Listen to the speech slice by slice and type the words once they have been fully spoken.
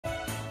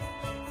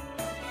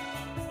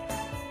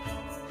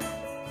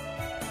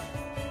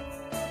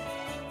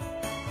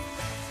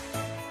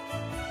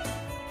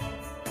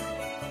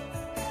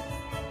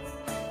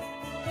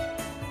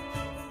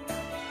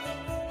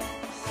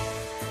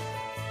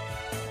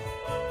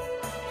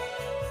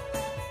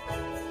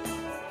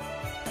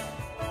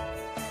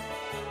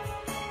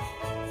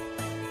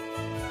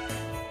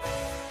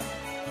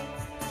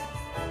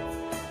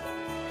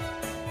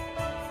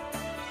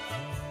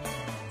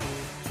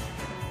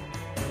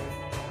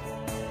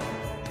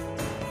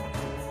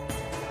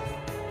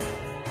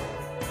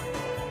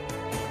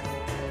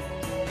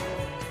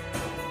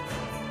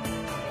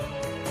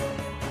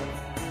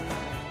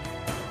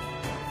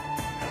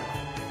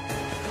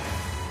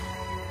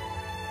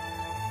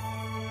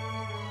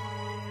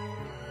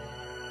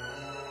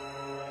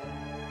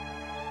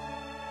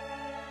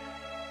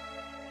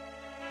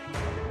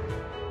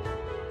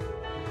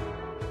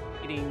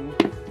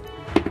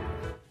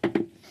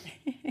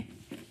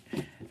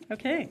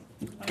Okay,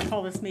 I'll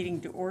call this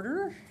meeting to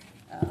order.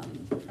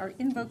 Our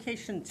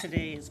invocation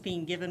today is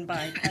being given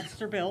by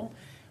Pastor Bill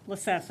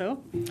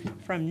Lasasso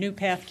from New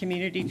Path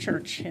Community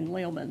Church in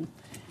Leelman.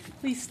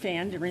 Please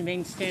stand and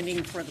remain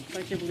standing for the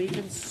Pledge of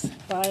Allegiance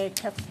by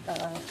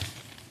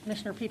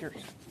Commissioner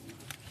Peters.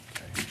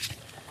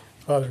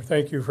 Father,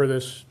 thank you for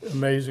this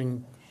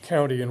amazing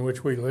county in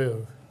which we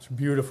live. It's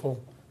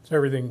beautiful, it's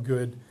everything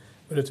good,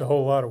 but it's a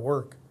whole lot of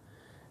work.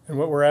 And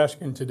what we're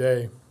asking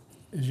today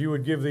is you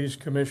would give these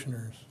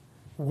commissioners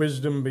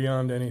wisdom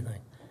beyond anything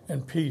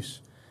and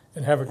peace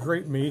and have a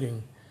great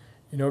meeting.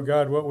 You know,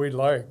 God, what we'd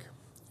like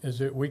is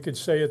that we could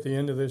say at the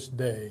end of this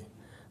day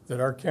that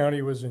our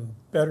county was in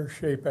better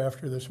shape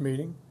after this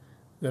meeting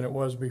than it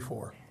was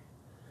before.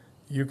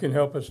 You can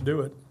help us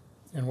do it,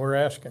 and we're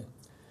asking.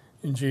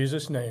 In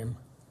Jesus' name,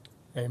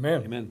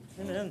 amen. Amen.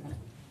 Amen.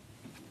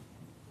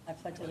 I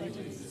pledge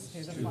allegiance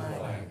to the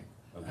flag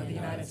of the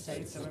United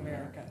States of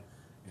America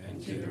and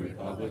to the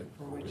republic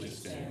for which it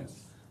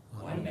stands,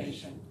 one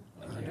nation,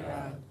 under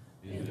God,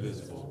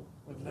 indivisible,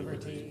 with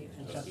liberty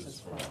and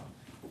justice for all.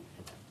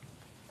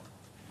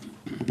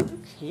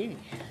 Okay.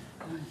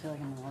 I feel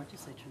like I'm in the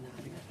legislature now.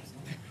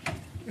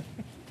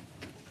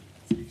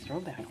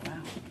 Throwback,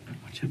 wow.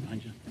 Watch out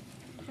behind you.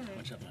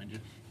 Watch out behind you.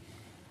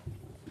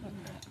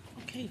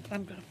 Okay,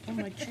 I'm going to pull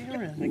my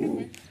chair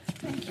in.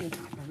 Thank you. A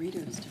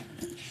reader's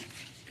turn.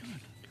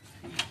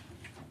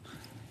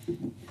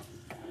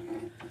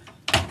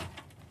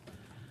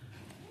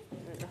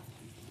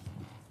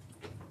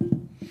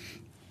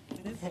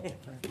 I'd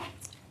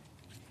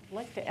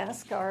like to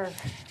ask our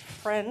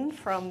friend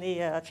from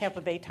the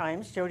Tampa Bay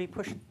Times, Jody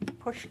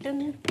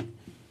Pushton.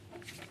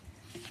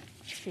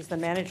 She's the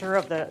manager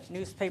of the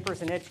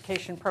Newspapers and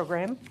Education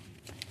Program,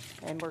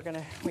 and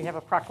we have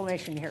a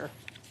proclamation here.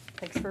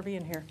 Thanks for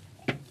being here.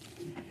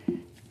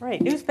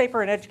 Right,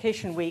 Newspaper and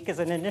Education Week is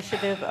an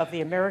initiative of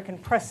the American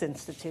Press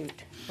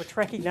Institute, which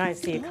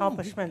recognizes the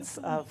accomplishments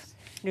of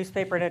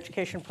newspaper and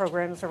education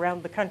programs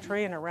around the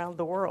country and around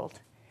the world.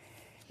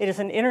 It is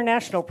an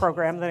international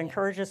program that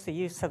encourages the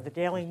use of the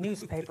daily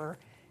newspaper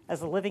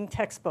as a living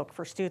textbook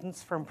for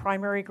students from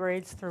primary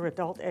grades through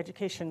adult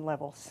education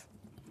levels.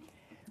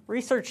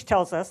 Research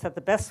tells us that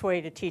the best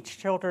way to teach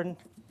children,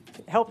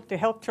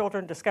 help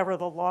children discover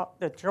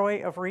the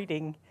joy of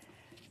reading,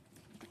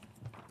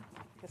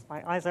 I guess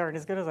my eyes aren't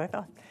as good as I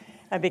thought,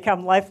 and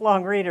become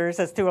lifelong readers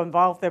is to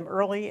involve them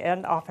early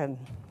and often.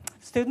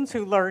 Students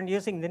who learn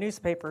using the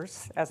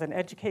newspapers as an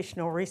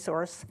educational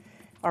resource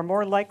are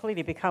more likely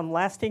to become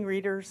lasting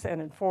readers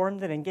and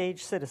informed and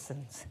engaged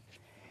citizens.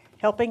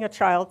 Helping a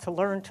child to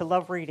learn to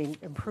love reading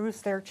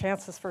improves their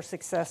chances for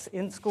success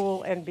in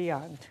school and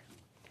beyond.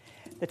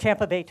 The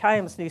Tampa Bay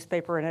Times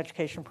newspaper and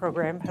education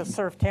program has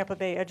served Tampa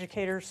Bay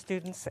educators,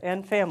 students,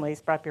 and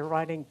families by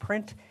providing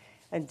print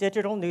and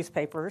digital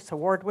newspapers,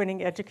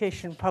 award-winning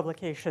education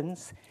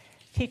publications,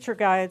 teacher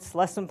guides,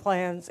 lesson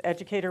plans,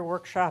 educator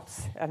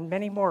workshops, and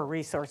many more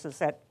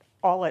resources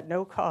all at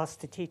no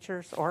cost to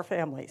teachers or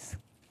families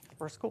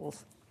or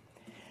schools.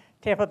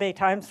 Tampa Bay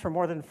Times for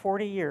more than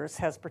 40 years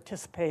has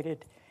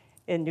participated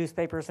in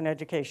newspapers and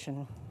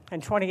education.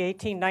 In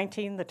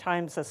 2018-19, the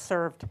Times has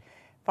served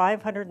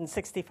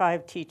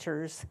 565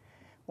 teachers,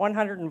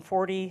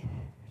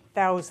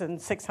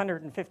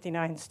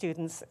 140,659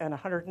 students, and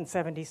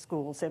 170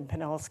 schools in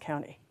Pinellas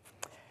County.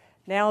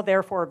 Now,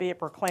 therefore, be it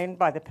proclaimed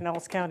by the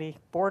Pinellas County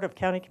Board of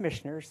County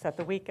Commissioners that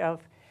the week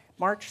of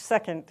March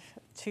 2nd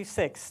to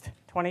 6th,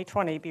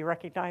 2020 be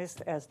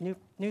recognized as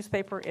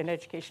Newspaper and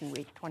Education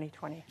Week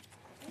 2020.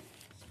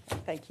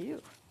 Thank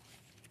you.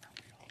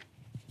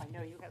 I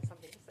know you have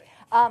something to say.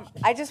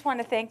 I just want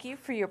to thank you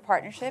for your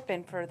partnership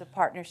and for the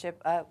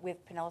partnership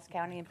with Pinellas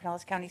County and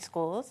Pinellas County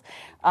Schools.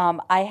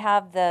 I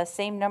have the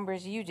same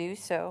numbers you do,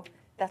 so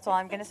that's all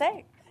I'm going to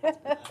say.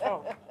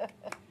 Oh.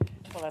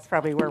 Well, that's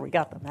probably where we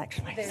got them,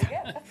 actually. There you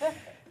go.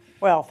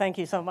 Well, thank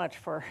you so much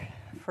for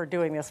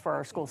doing this for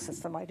our school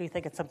system. I do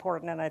think it's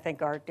important, and I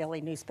think our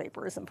daily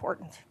newspaper is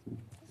important.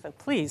 So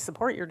please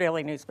support your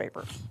daily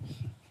newspaper.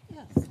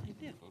 Yes, I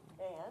did. And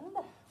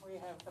we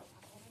have the,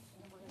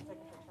 we're going to take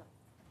a picture.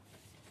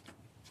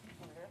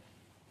 Over here.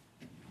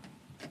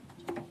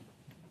 Thank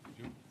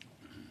you.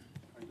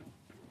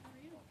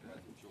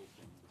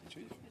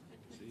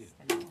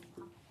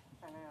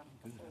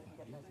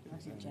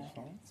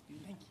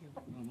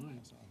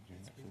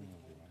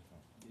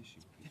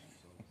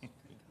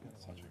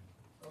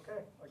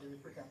 Okay, I'll give you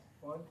 3 counts.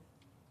 1,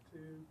 2,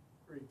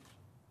 3. And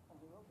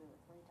we will do it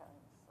 3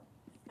 times.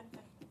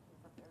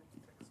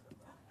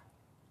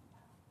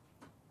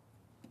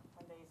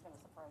 One day he's going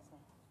to surprise me.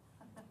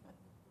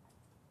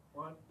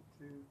 1, 2,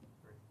 3.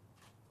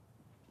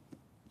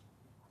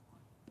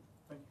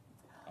 Thank you.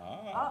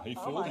 He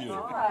fooled you.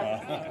 All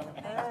right.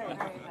 Very, very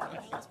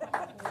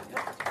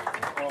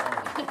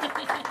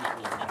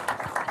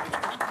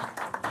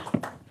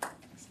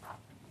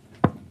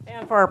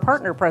And for our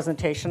partner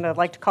presentation, I'd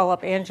like to call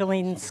up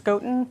Angeline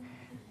Scoten,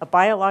 a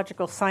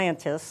biological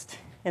scientist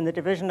in the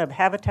Division of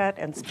Habitat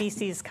and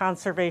Species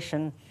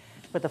Conservation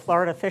with the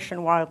Florida Fish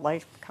and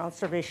Wildlife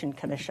Conservation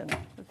Commission.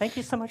 Thank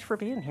you so much for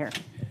being here.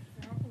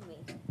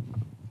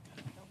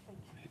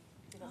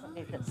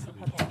 do this.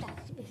 Okay.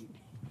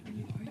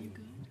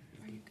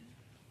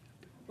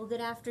 Well,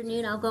 good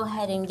afternoon. I'll go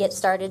ahead and get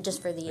started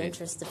just for the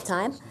interest of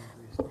time.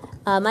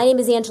 My name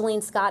is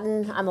Angeline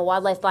Scotton. I'm a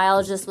wildlife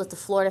biologist with the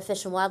Florida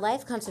Fish and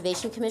Wildlife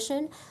Conservation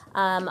Commission.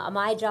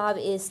 My job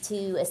is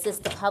to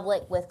assist the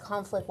public with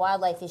conflict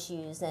wildlife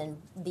issues,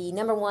 and the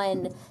number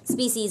one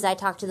species I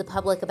talk to the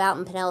public about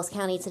in Pinellas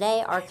County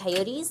today are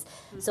coyotes.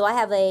 So I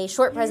have a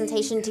short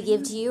presentation to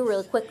give to you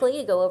really quickly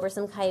to go over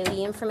some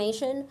coyote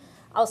information.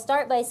 I'll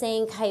start by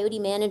saying coyote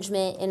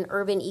management in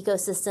urban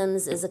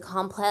ecosystems is a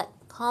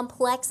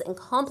complex and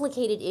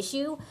complicated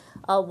issue,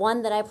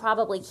 one that I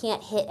probably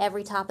can't hit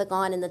every topic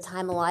on in the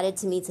time allotted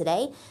to me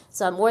today.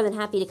 So I'm more than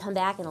happy to come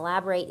back and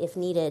elaborate if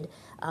needed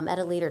at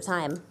a later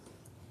time.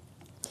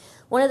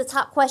 One of the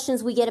top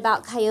questions we get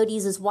about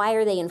coyotes is why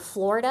are they in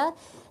Florida?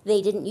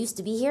 They didn't used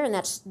to be here, and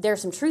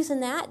there's some truth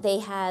in that. They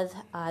have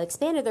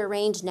expanded their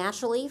range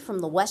naturally from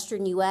the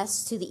western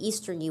U.S. to the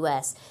eastern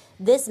U.S.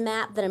 This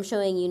map that I'm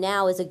showing you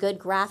now is a good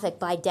graphic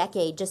by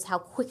decade, just how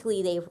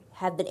quickly they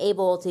have been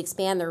able to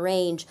expand their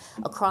range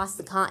across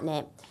the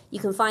continent. You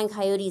can find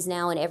coyotes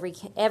now in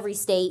every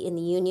state in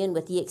the Union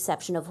with the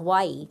exception of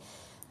Hawaii.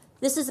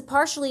 This is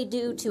partially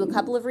due to a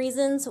couple of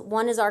reasons.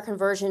 One is our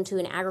conversion to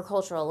an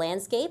agricultural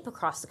landscape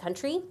across the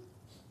country.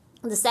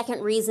 The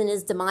second reason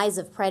is demise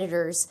of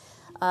predators.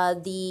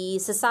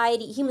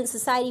 Human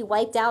society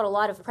wiped out a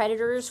lot of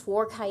predators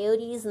for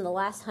coyotes in the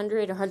last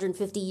 100 or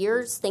 150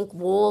 years. Think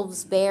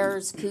wolves,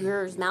 bears,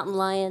 cougars, mountain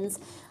lions.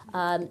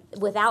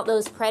 Without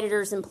those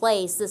predators in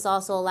place, this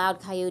also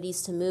allowed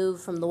coyotes to move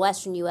from the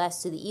western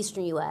U.S. to the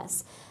eastern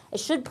U.S. I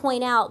should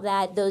point out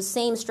that those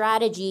same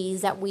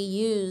strategies that we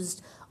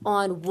used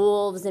on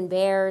wolves and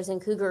bears and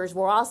cougars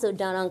were also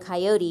done on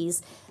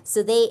coyotes.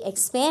 So they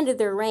expanded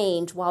their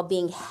range while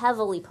being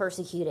heavily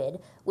persecuted,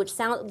 which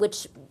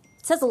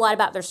says a lot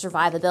about their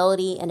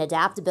survivability and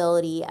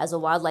adaptability as a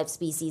wildlife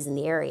species in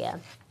the area.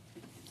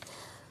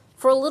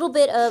 For a little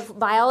bit of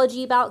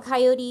biology about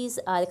coyotes,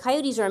 the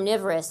coyotes are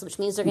omnivorous, which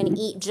means they're going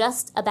to eat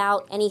just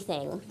about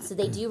anything. So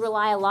they do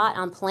rely a lot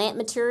on plant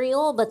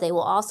material, but they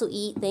will also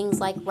eat things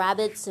like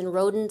rabbits and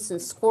rodents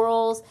and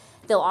squirrels.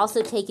 They'll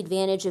also take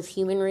advantage of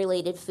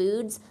human-related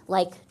foods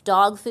like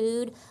dog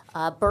food,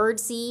 bird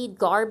seed,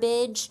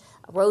 garbage,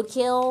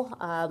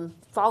 roadkill,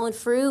 fallen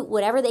fruit,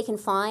 whatever they can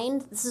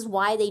find. This is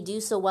why they do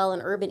so well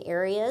in urban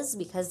areas,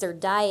 because their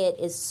diet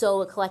is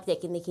so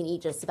eclectic and they can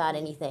eat just about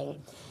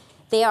anything.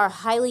 They are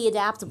highly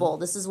adaptable.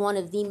 This is one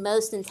of the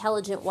most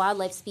intelligent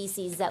wildlife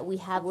species that we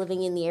have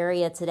living in the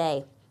area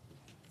today.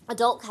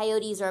 Adult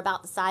coyotes are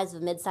about the size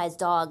of a mid-sized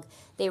dog.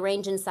 They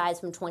range in size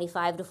from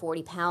 25 to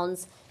 40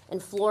 pounds. In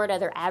Florida,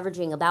 they're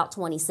averaging about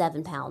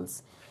 27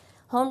 pounds.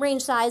 Home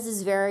range size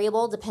is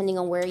variable depending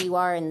on where you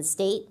are in the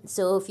state.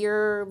 So if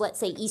you're, let's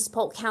say, East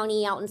Polk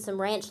County out in some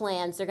ranch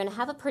lands, they're going to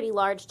have a pretty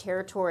large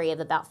territory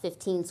of about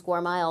 15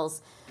 square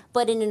miles.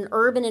 But in an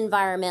urban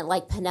environment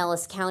like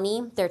Pinellas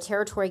County, their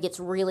territory gets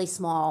really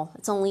small.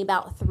 It's only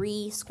about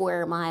 3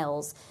 square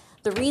miles.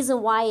 The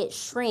reason why it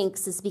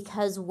shrinks is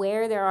because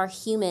where there are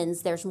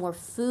humans, there's more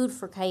food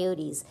for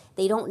coyotes.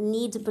 They don't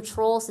need to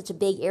patrol such a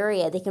big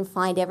area. They can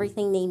find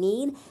everything they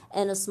need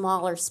in a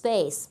smaller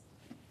space.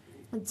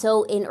 And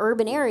so in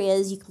urban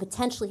areas, you can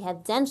potentially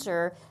have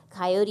denser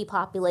coyote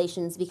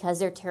populations because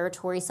their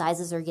territory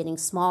sizes are getting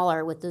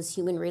smaller with those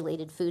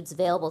human-related foods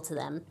available to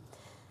them.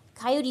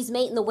 Coyotes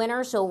mate in the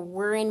winter, so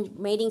we're in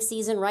mating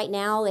season right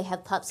now. They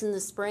have pups in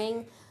the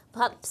spring.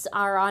 Pups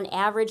are on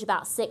average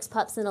about 6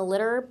 pups in a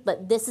litter,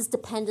 but this is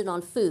dependent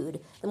on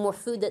food. The more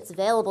food that's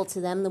available to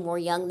them, the more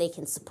young they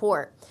can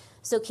support.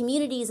 So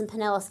communities in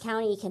Pinellas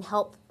County can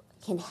help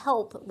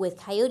with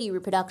coyote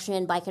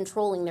reproduction by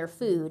controlling their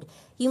food.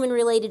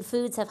 Human-related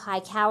foods have high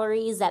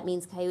calories. That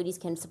means coyotes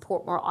can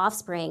support more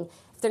offspring.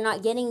 If they're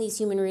not getting these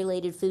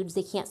human-related foods,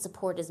 they can't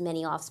support as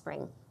many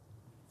offspring.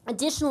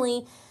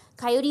 Additionally,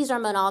 coyotes are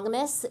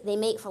monogamous. They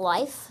mate for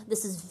life.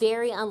 This is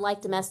very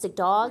unlike domestic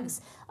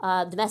dogs.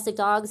 Domestic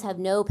dogs have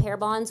no pair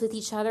bonds with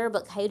each other,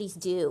 but coyotes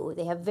do.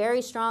 They have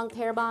very strong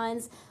pair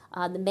bonds.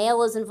 The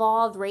male is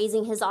involved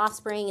raising his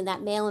offspring, and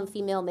that male and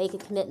female make a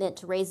commitment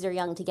to raise their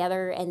young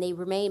together, and they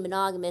remain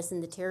monogamous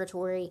in the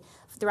territory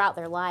throughout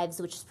their lives,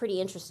 which is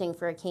pretty interesting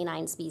for a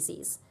canine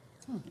species.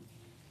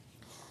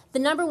 The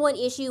number one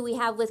issue we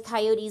have with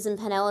coyotes in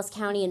Pinellas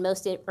County and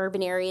most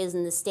urban areas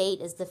in the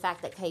state is the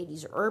fact that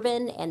coyotes are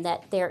urban and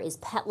that there is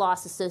pet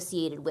loss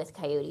associated with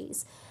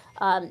coyotes.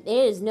 It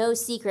is no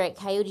secret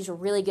coyotes are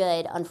really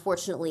good,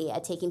 unfortunately,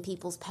 at taking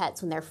people's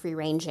pets when they're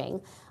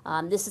free-ranging.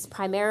 This is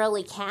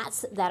primarily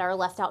cats that are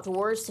left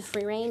outdoors to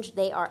free-range.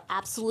 They are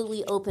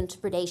absolutely open to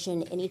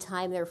predation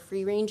anytime they're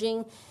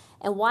free-ranging.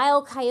 And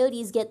while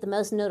coyotes get the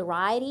most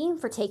notoriety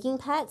for taking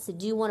pets, I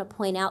do want to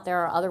point out there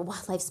are other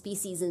wildlife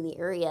species in the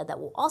area that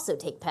will also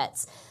take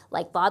pets,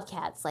 like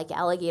bobcats, like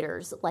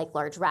alligators, like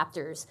large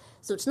raptors.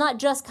 So it's not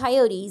just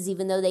coyotes,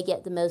 even though they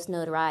get the most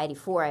notoriety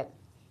for it.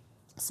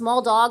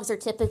 Small dogs are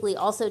typically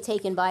also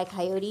taken by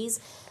coyotes.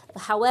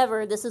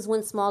 However, this is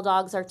when small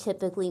dogs are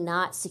typically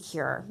not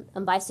secure.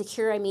 And by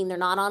secure, I mean they're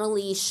not on a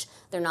leash,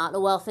 they're not in a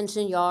well-fenced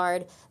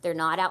yard, they're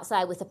not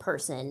outside with a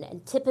person.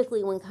 And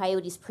typically when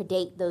coyotes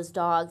predate those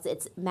dogs,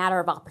 it's a matter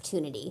of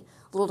opportunity.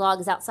 Little dog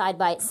is outside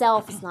by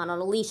itself, it's not on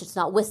a leash, it's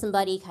not with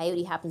somebody,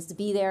 coyote happens to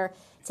be there,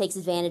 takes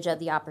advantage of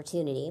the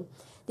opportunity.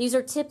 These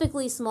are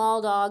typically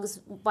small dogs.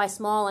 By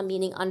small, I'm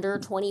meaning under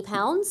 20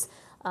 pounds.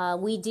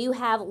 We do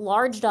have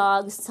large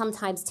dogs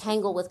sometimes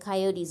tangle with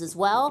coyotes as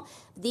well.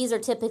 These are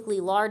typically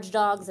large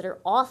dogs that are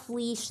off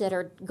leash, that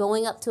are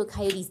going up to a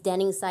coyote's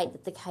denning site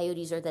that the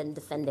coyotes are then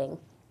defending.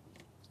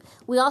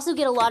 We also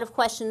get a lot of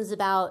questions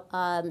about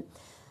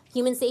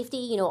human safety.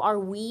 You know, are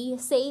we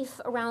safe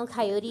around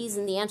coyotes?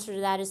 And the answer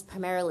to that is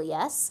primarily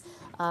yes.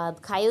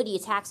 Coyote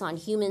attacks on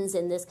humans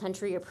in this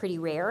country are pretty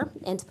rare.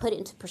 And to put it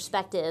into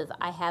perspective,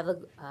 I have a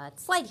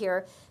slide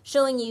here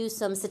showing you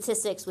some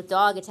statistics with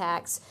dog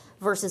attacks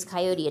versus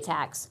coyote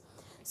attacks.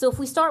 So if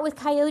we start with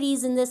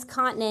coyotes in this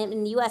continent,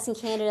 in the US and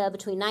Canada,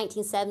 between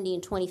 1970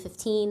 and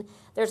 2015,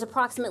 there's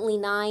approximately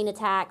 9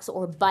 attacks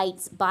or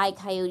bites by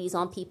coyotes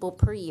on people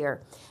per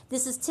year.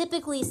 This is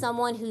typically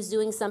someone who's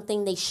doing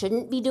something they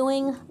shouldn't be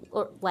doing,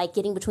 or like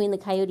getting between the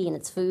coyote and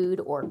its food,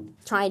 or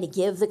trying to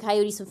give the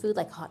coyote some food,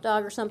 like a hot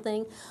dog or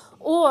something,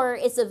 or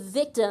it's a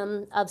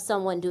victim of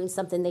someone doing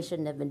something they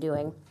shouldn't have been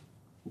doing.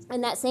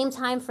 In that same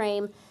time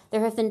frame,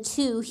 there have been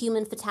 2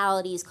 human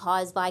fatalities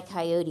caused by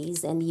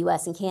coyotes in the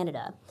US and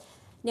Canada.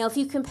 Now, if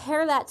you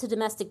compare that to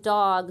domestic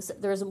dogs,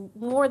 there's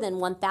more than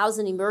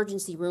 1,000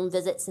 emergency room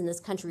visits in this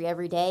country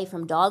every day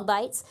from dog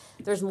bites.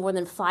 There's more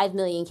than 5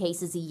 million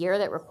cases a year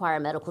that require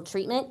medical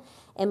treatment.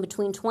 And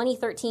between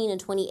 2013 and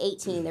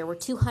 2018, there were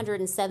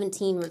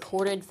 217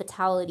 recorded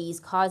fatalities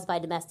caused by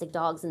domestic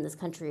dogs in this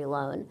country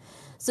alone.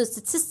 So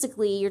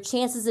statistically, your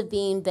chances of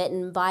being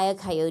bitten by a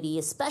coyote,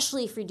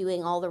 especially if you're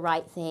doing all the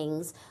right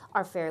things,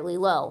 are fairly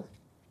low.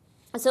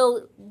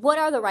 So what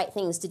are the right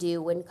things to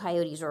do when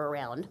coyotes are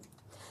around?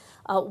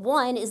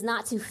 One is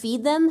not to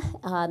feed them.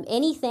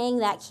 Anything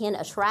that can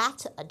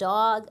attract a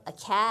dog, a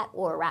cat,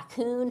 or a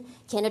raccoon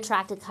can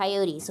attract a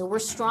coyote. So we're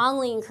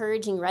strongly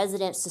encouraging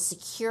residents to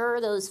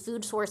secure those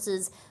food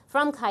sources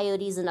from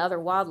coyotes and other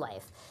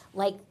wildlife,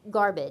 like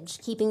garbage.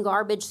 Keeping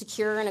garbage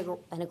secure in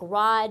a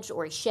garage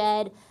or a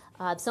shed,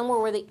 somewhere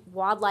where the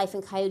wildlife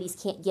and coyotes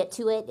can't get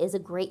to it, is a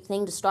great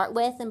thing to start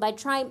with. And by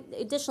trying,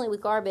 additionally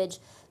with garbage,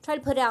 try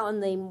to put it out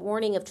on the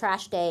morning of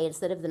trash day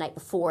instead of the night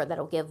before.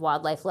 That'll give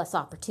wildlife less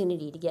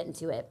opportunity to get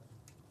into it.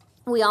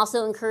 We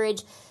also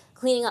encourage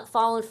cleaning up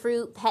fallen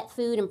fruit, pet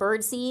food, and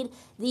bird seed.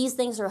 These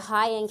things are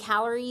high in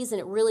calories, and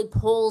it really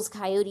pulls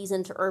coyotes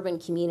into urban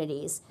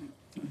communities.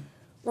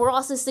 We're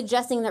also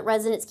suggesting that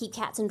residents keep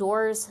cats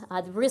indoors.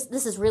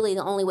 This is really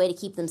the only way to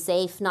keep them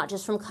safe, not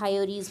just from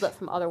coyotes, but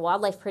from other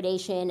wildlife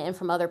predation and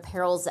from other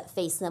perils that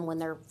face them when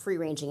they're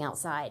free-ranging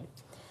outside.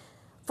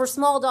 For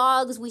small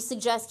dogs, we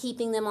suggest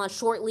keeping them on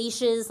short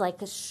leashes,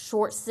 like a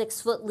short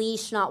 6-foot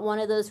leash, not one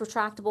of those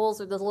retractables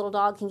where the little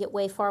dog can get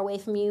way far away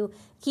from you.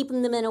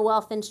 Keeping them in a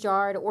well-fenced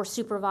yard or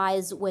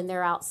supervised when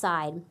they're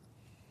outside.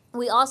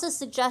 We also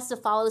suggest to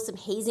follow some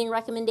hazing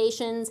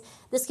recommendations.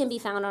 This can be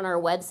found on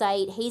our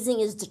website. Hazing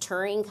is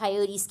deterring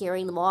coyotes,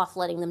 scaring them off,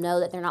 letting them know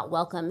that they're not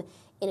welcome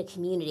in a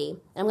community. And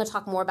I'm going to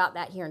talk more about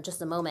that here in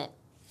just a moment.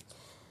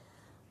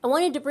 I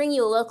wanted to bring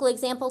you a local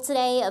example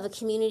today of a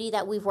community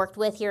that we've worked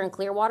with here in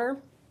Clearwater.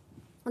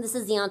 This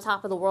is the On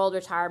Top of the World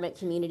retirement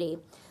community.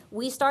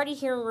 We started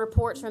hearing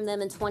reports from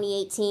them in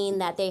 2018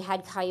 that they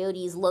had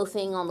coyotes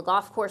loafing on the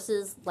golf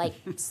courses, like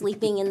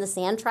sleeping in the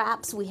sand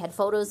traps. We had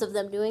photos of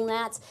them doing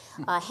that,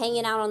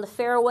 hanging out on the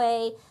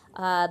fairway,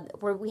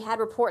 where we had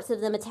reports of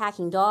them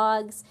attacking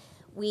dogs.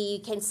 We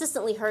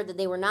consistently heard that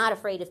they were not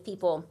afraid of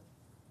people.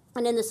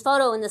 And in this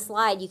photo, in this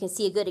slide, you can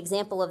see a good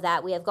example of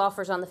that. We have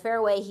golfers on the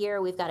fairway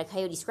here. We've got a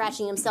coyote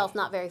scratching himself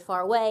not very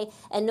far away,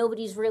 and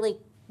nobody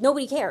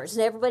cares.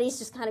 Everybody's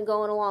just kind of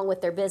going along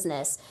with their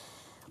business.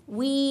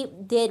 We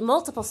did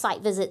multiple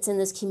site visits in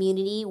this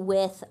community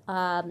with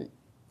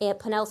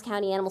Pinellas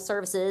County Animal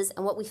Services,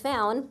 and what we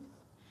found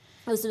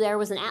was there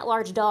was an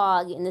at-large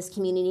dog in this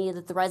community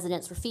that the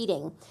residents were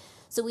feeding.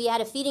 So we had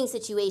a feeding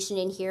situation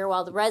in here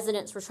while the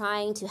residents were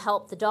trying to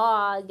help the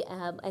dog,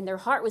 and their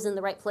heart was in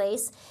the right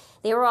place.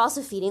 They were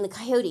also feeding the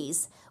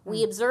coyotes.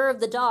 We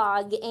observed the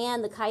dog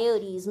and the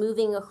coyotes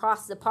moving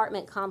across the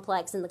apartment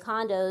complex and the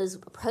condos,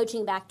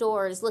 approaching back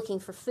doors, looking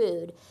for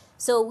food.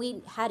 So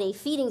we had a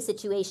feeding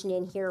situation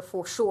in here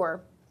for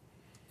sure.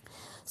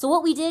 So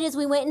what we did is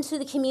we went into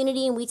the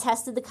community and we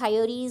tested the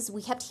coyotes.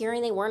 We kept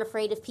hearing they weren't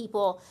afraid of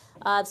people.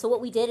 So what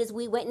we did is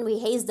we went and we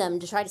hazed them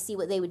to try to see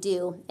what they would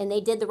do. And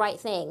they did the right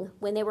thing.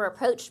 When they were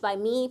approached by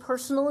me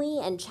personally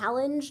and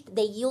challenged,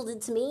 they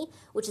yielded to me,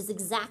 which is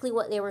exactly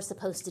what they were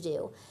supposed to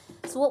do.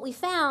 So what we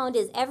found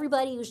is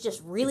everybody was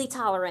just really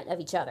tolerant of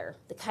each other.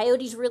 The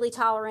coyotes were really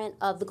tolerant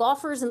of the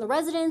golfers and the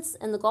residents,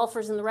 and the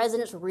golfers and the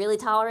residents were really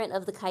tolerant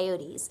of the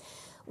coyotes.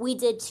 We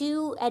did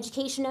 2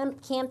 education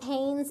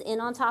campaigns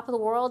in On Top of the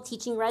World,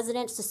 teaching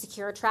residents to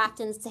secure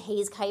attractants to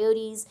haze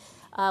coyotes.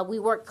 We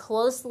worked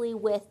closely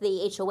with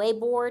the HOA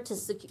board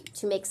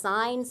to make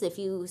signs. If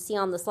you see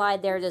on the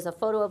slide there's a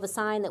photo of a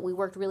sign that we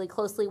worked really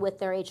closely with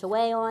their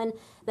HOA on.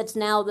 That's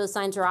now, those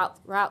signs are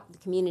out throughout the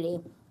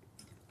community.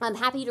 I'm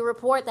happy to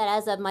report that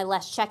as of my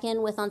last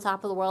check-in with On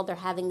Top of the World, they're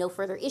having no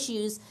further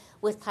issues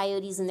with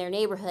coyotes in their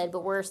neighborhood,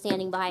 but we're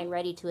standing by and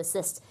ready to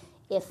assist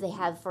if they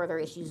have further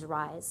issues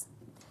arise.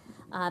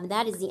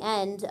 That is the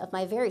end of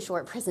my very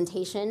short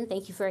presentation.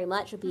 Thank you very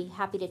much. I'd be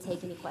happy to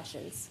take any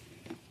questions.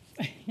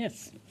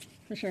 Yes,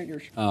 for sure.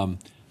 Yours.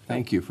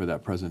 Thank you for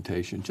that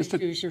presentation. Just a,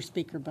 Use your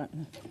speaker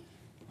button.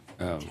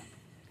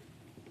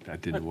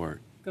 that didn't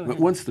work. go But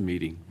ahead. once the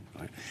meeting,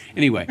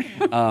 anyway,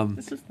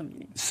 This is the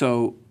meeting.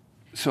 so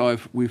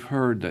we've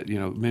heard that,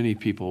 many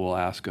people will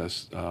ask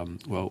us,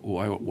 well,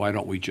 why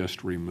don't we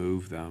just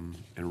remove them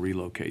and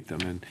relocate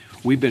them? And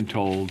we've been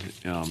told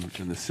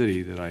in the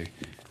city that I'm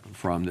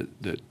from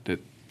that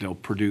they'll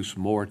produce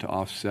more to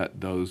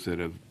offset those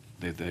that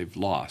they've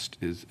lost.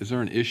 Is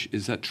there an issue?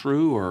 Is that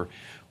true, or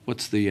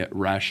what's the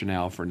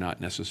rationale for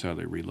not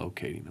necessarily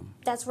relocating them?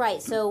 That's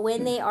right. So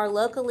when they are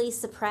locally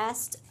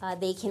suppressed,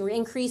 they can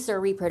increase their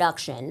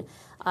reproduction.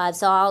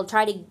 So I'll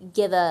try to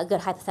give a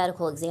good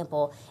hypothetical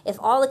example. If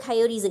all the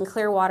coyotes in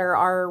Clearwater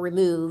are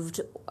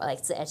removed, like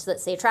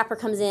let's say a trapper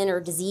comes in or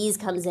disease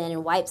comes in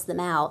and wipes them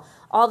out,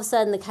 all of a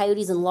sudden the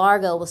coyotes in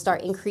Largo will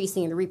start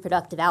increasing the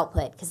reproductive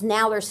output because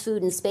now there's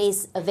food and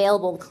space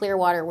available in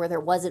Clearwater where there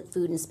wasn't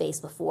food and space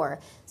before.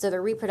 So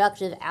the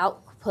reproductive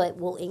output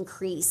will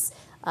increase.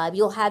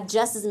 You'll have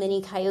just as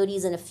many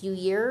coyotes in a few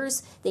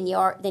years than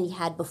you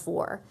had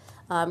before.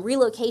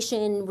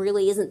 Relocation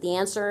really isn't the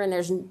answer, and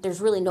there's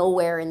really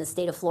nowhere in the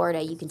state of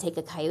Florida you can take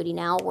a coyote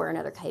now where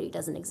another coyote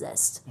doesn't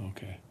exist.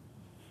 Okay.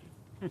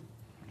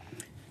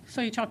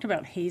 So you talked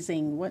about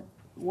hazing.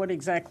 What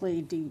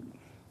exactly do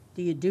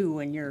you do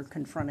when you're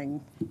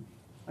confronting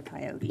a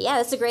coyote? Yeah,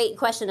 that's a great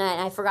question.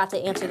 I forgot to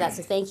answer that,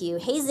 so thank you.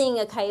 Hazing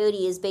a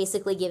coyote is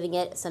basically giving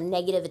it some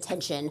negative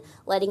attention,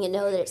 letting it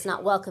know that it's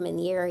not welcome in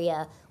the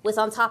area. With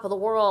On Top of the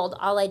World,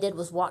 all I did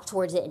was walk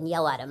towards it and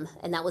yell at him,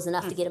 and that was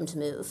enough to get him to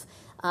move.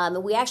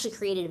 And we actually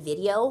created a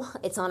video.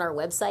 It's on our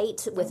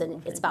website.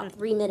 It's about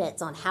 3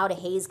 minutes on how to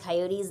haze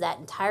coyotes. That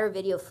entire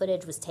video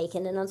footage was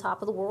taken in On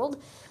Top of the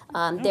World.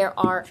 There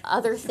are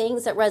other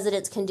things that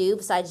residents can do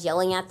besides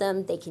yelling at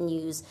them. They can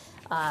use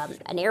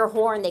an air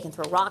horn. They can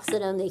throw rocks at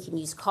them. They can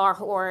use car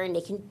horn.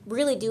 They can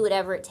really do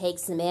whatever it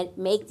takes to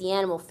make the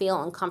animal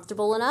feel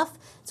uncomfortable enough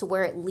to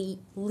where it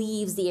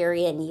leaves the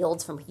area and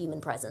yields from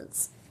human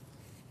presence.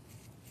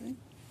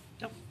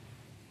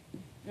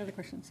 Any other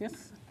questions?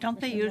 Yes? Don't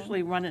they Commissioner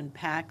usually run in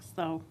packs,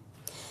 though?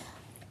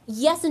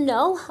 Yes and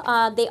no.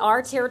 They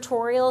are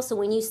territorial, so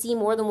when you see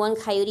more than one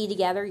coyote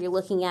together, you're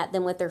looking at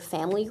them with their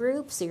family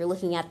group. So you're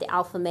looking at the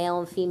alpha male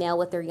and female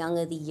with their young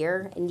of the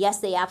year. And yes,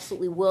 they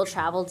absolutely will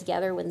travel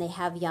together when they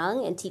have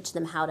young and teach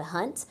them how to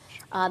hunt.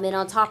 And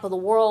On Top of the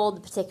World,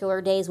 the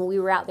particular days when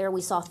we were out there,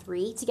 we saw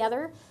 3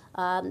 together.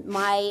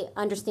 My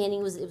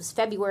understanding was it was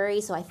February,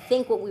 so I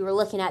think what we were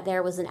looking at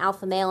there was an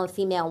alpha male and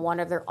female, one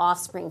of their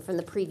offspring from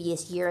the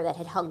previous year that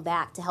had hung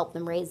back to help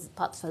them raise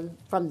pups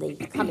from the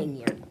coming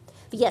year.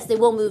 But yes, they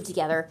will move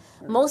together.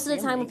 Most of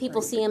the time when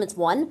people see them, it's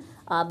one,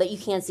 but you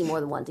can see more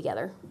than one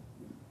together.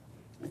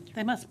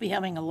 They must be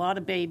having a lot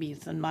of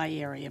babies in my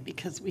area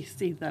because we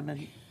see them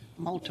in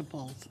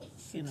multiples,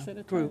 Six at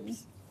a time.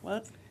 groups.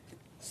 What?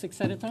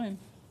 6 at a time.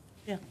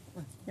 Yeah.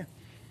 Yeah.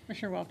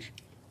 Commissioner Welch.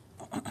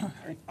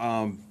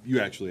 You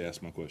actually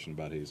asked my question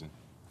about hazing.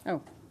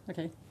 Oh,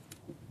 okay.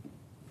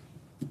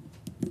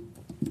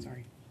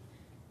 Sorry.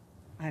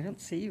 I don't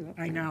see you.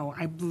 I know.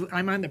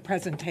 I'm on the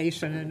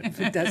presentation, and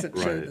if it doesn't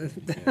show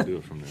Right. the... Can't do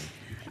it from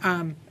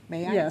there.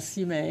 May I? Yes,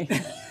 you may.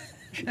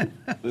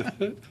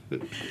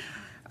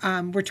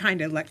 We're trying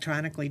to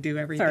electronically do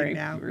Sorry. everything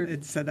now,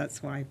 and so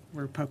that's why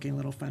we're poking a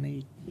little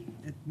funny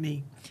at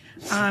me.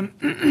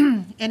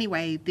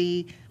 Anyway,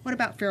 what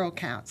about feral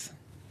cats?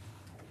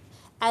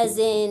 As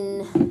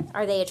in,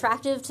 are they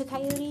attractive to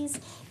coyotes?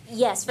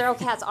 Yes, feral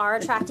cats are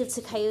attractive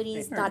to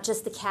coyotes, not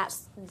just the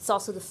cats, it's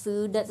also the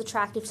food that's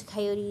attractive to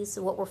coyotes.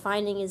 So what we're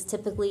finding is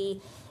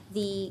typically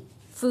the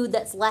food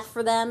that's left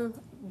for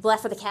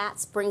the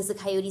cats, brings the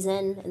coyotes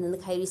in, and then the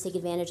coyotes take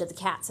advantage of the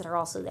cats that are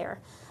also there.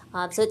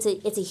 So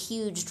it's a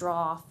huge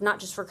draw, not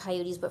just for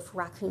coyotes, but for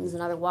raccoons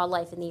and other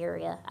wildlife in the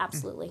area,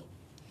 absolutely.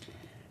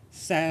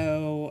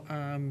 So,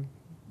 how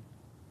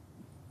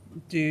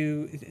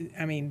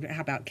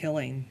about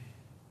killing?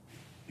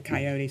 The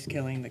coyotes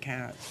killing the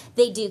cats?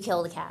 They do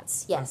kill the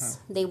cats, yes.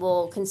 They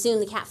will consume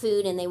the cat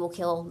food, and they will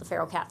kill the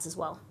feral cats as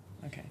well.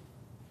 Okay.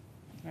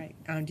 Right.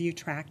 Do you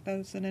track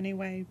those in any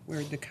way,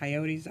 where the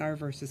coyotes are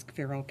versus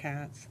feral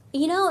cats?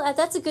 You know,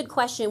 that's a good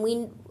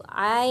question.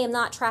 I am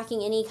not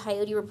tracking any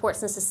coyote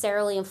reports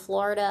necessarily in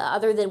Florida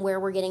other than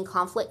where we're getting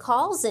conflict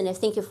calls. And I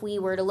think if we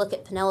were to look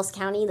at Pinellas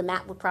County, the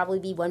map would probably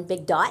be one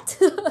big dot.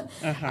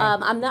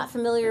 I'm not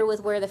familiar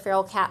with where the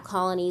feral cat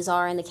colonies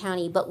are in the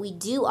county, but we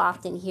do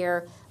often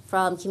hear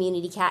from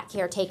community cat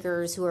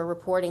caretakers who are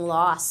reporting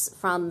loss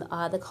from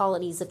the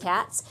colonies of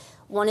cats.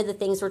 One of the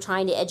things we're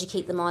trying to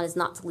educate them on is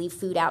not to leave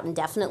food out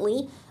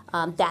indefinitely.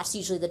 That's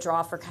usually the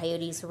draw for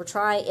coyotes. So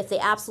if they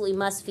absolutely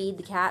must feed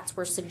the cats,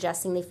 we're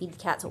suggesting they feed the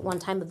cats at one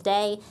time of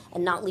day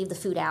and not leave the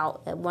food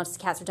out. And once the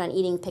cats are done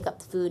eating, pick up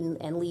the food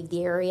and leave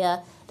the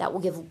area. That will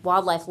give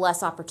wildlife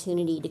less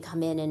opportunity to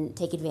come in and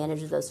take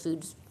advantage of those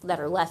foods that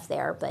are left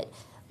there. But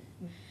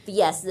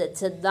yes,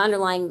 the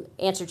underlying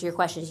answer to your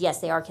question is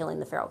yes, they are killing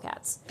the feral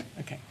cats.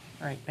 Okay,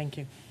 all right, thank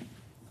you.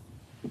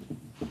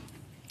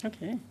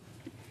 Okay.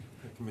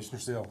 Commissioner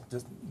Steele,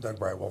 just Doug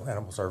Brightwell,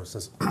 Animal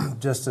Services.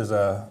 Just as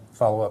a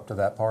follow-up to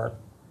that part,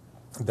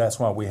 that's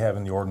why we have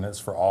in the ordinance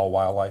for all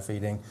wildlife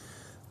feeding.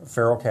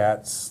 Feral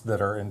cats that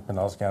are in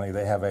Pinellas County,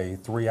 they have a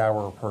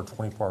 3-hour per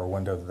 24-hour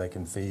window that they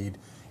can feed,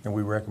 and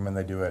we recommend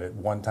they do it at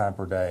one time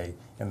per day,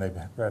 and they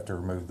have to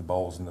remove the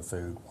bowls and the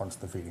food once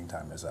the feeding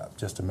time is up,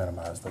 just to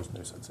minimize those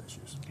nuisance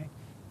issues.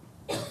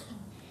 Okay.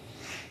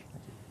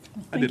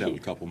 I did have you. a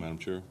couple, Madam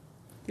Chair.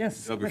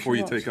 Yes. Before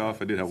you Commissioner take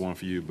off, I did have one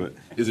for you, but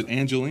is it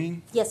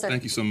Angeline? Yes, sir.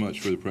 Thank you so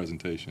much for the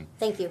presentation.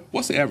 Thank you.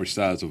 What's the average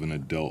size of an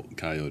adult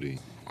coyote?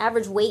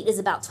 Average weight is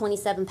about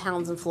 27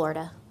 pounds in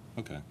Florida.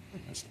 Okay,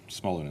 that's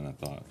smaller than I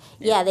thought.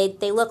 Yeah,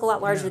 they look a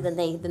lot larger than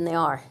they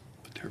are.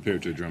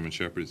 Compared to a German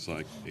Shepherd, it's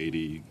like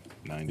 80,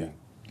 90.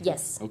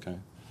 Yes. Okay.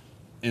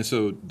 And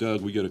so,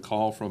 Doug, we get a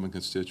call from a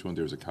constituent,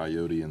 there's a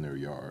coyote in their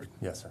yard.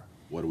 Yes, sir.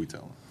 What do we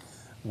tell them?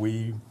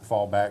 We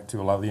fall back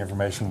to a lot of the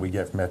information we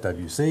get from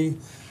FWC,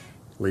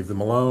 leave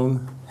them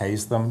alone,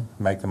 haze them,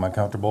 make them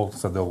uncomfortable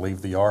so they'll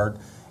leave the yard.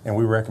 And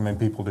we recommend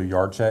people do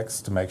yard checks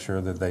to make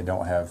sure that they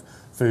don't have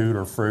food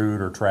or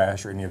fruit or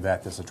trash or any of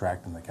that that's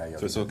attracting the coyote.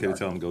 So it's okay to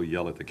tell them to go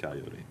yell at the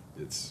coyote.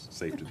 It's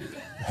safe to do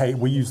that. Hey,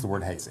 we use the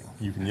word hazing.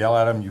 You can yell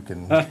at them, you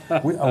can,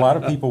 a lot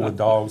of people with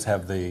dogs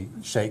have the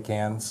shake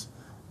cans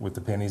with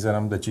the pennies in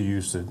them that you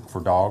use for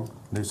dog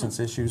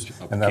nuisance issues.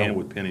 A And can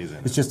with pennies in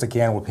it. It's just a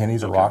can with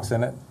pennies or Okay. rocks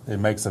in it. It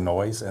makes a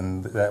noise,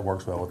 and that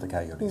works well with the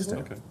coyotes too.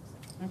 Okay.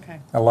 Okay.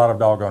 A lot of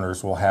dog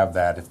owners will have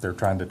that if they're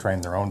trying to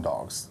train their own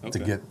dogs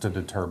Okay. to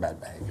deter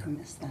bad behavior. I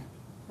missed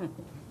that.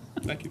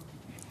 Thank you.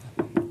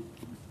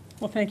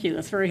 Well, thank you.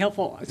 That's very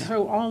helpful.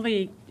 So all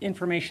the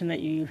information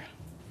that you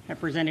have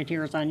presented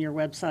here is on your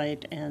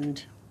website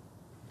and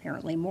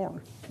apparently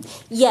more.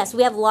 Yes,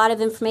 we have a lot of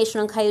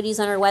information on coyotes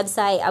on our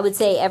website. I would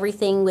say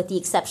everything with the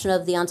exception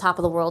of the on top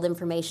of the world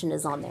information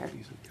is on there.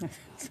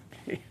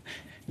 Okay.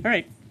 All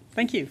right.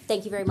 Thank you.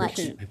 Thank you very much.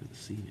 Appreciate it. haven't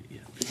seen it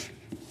yet.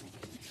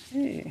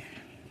 Okay.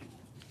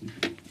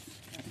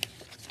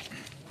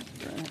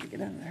 I have to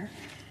get out of there.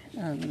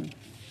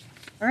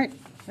 All right,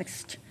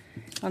 next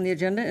on the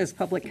agenda is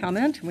public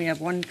comment. We have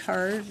one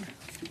card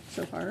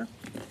so far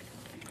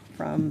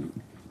from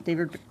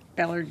David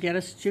Ballard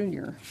Geddes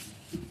Jr.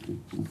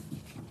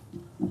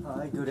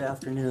 Hi, good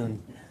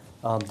afternoon.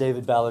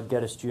 David Ballard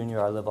Geddes Jr.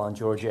 I live on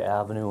Georgia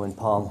Avenue in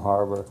Palm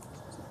Harbor.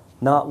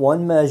 Not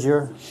one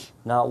measure,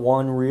 not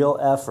one real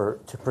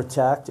effort to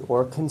protect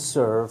or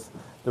conserve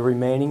the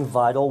remaining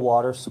vital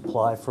water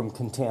supply from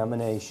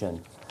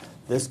contamination.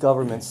 This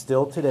government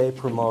still today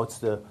promotes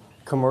the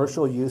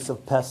commercial use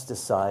of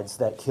pesticides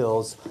that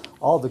kills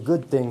all the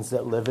good things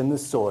that live in the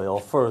soil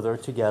further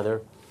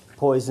together,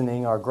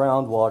 poisoning our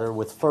groundwater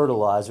with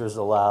fertilizers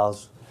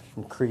allows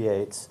and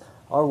creates.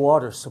 Our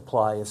water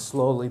supply is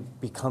slowly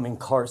becoming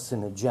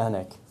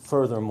carcinogenic.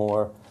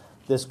 Furthermore,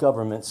 this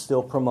government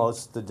still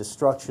promotes the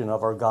destruction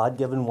of our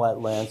God-given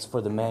wetlands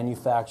for the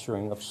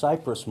manufacturing of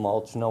cypress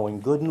mulch, knowing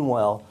good and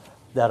well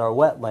that our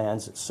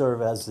wetlands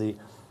serve as the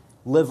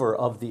liver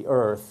of the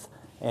earth,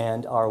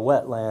 and our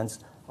wetlands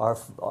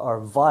are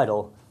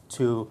vital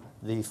to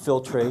the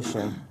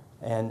filtration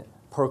and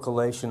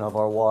percolation of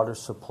our water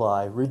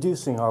supply.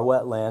 Reducing our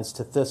wetlands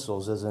to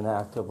thistles is an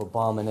act of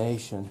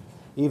abomination.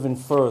 Even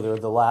further,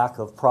 the lack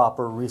of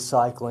proper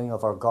recycling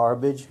of our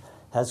garbage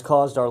has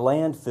caused our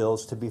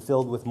landfills to be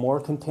filled with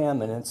more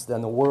contaminants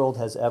than the world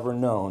has ever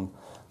known.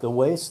 The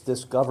waste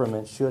this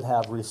government should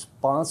have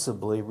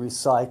responsibly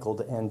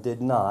recycled and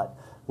did not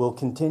will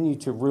continue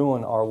to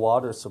ruin our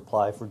water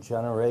supply for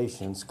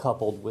generations,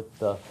 coupled with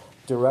the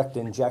direct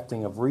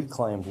injecting of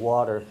reclaimed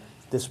water,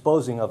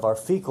 disposing of our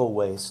fecal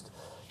waste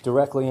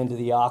directly into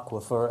the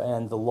aquifer,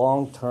 and the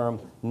long-term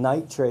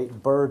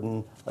nitrate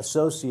burden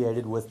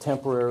associated with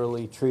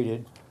temporarily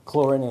treated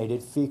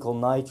chlorinated fecal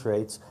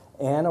nitrates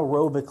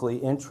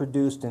anaerobically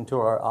introduced into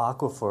our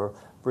aquifer,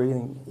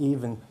 bringing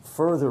even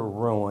further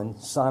ruin,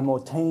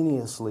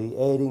 simultaneously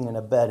aiding and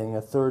abetting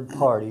a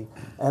third-party,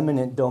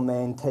 eminent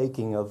domain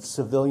taking of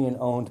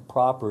civilian-owned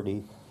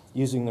property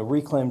using the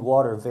Reclaimed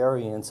Water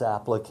Variance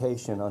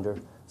application under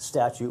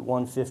Statute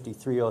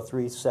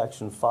 15303,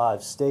 Section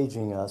 5,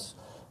 staging us,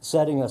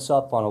 setting us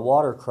up on a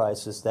water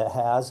crisis that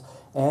has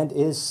and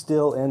is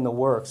still in the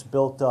works,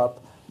 built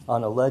up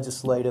on a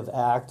legislative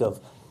act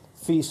of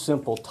fee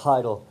simple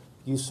title,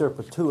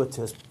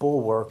 usurpatuitous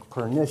bulwark,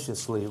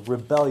 perniciously,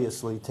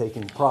 rebelliously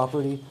taking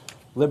property,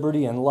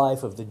 liberty, and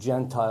life of the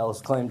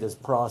Gentiles claimed as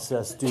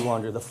process due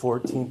under the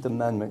 14th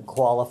Amendment,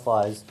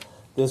 qualifies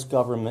this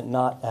government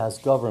not as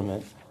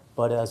government,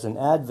 but as an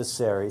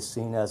adversary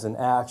seen as an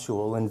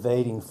actual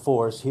invading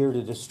force here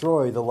to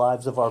destroy the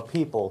lives of our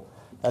people,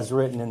 as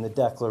written in the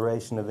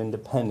Declaration of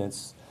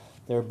Independence,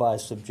 thereby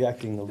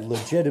subjecting the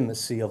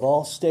legitimacy of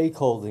all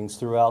stakeholdings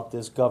throughout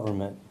this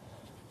government.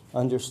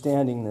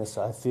 Understanding this,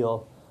 I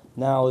feel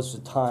now is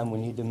the time we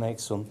need to make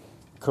some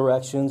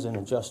corrections and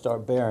adjust our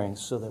bearings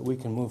so that we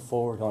can move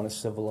forward on a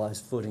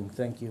civilized footing.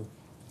 Thank you.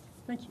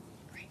 Thank you.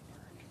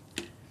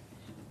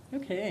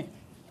 Okay.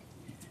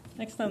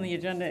 Next on the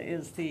agenda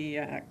is the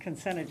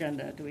consent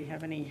agenda. Do we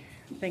have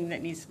anything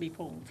that needs to be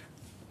pulled?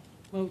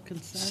 Move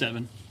consent.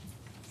 7.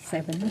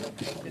 7.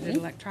 Did it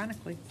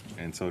electronically.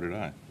 And so did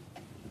I.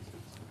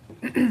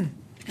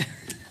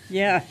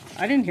 Yeah,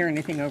 I didn't hear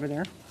anything over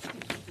there.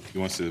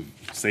 You want us to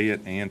say it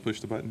and push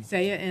the button?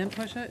 Say it and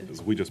push it?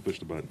 'Cause we just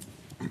pushed the button.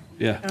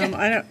 Yeah.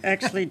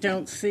 I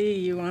don't see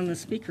you on the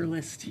speaker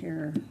list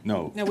here.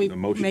 No, No, we the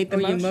motion. made the Oh,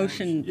 you motion.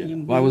 motion. Yeah.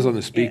 you Well, I was on the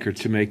moved speaker it.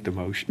 to make the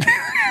motion.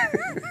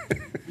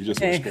 You just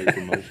went Okay. straight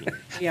from motion.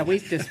 Yeah, we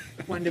just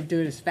wanted to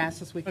do it as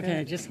fast as we could.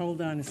 Okay, just hold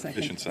on a second.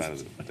 Efficient side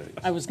of the day.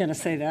 I was going to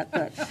say that,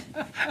 but,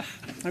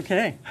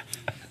 okay.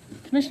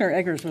 Commissioner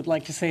Eggers would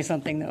like to say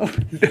something, though.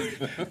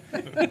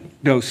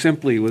 No,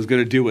 simply was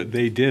going to do what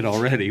they did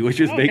already, which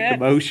is make Okay. the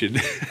motion.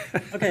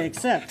 Okay,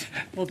 except,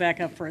 we'll back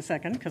up for a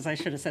second, because I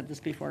should have said this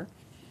before.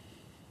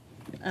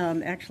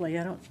 Actually,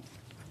 I don't,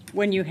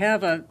 when you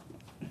have a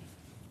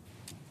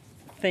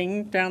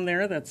thing down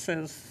there that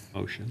says,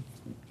 Motion,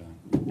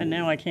 and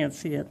now I can't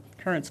see it,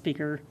 current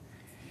speaker,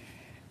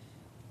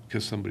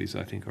 because somebody's,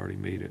 I think, already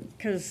made it.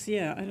 because,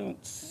 yeah, I don't,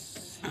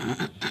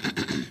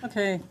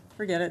 okay,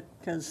 forget it,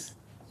 because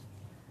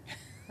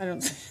I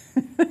don't,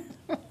 I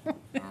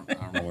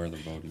don't know where the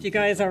voting. you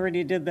guys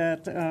already did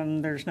that,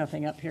 there's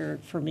nothing up here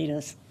for me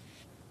to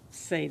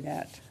say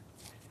that.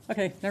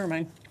 Okay, never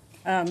mind.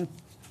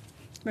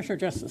 Commissioner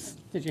Justice,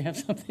 did you have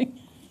something?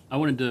 I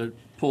wanted to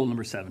pull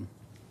number 7.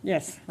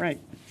 Yes, right.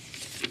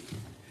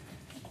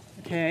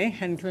 Okay,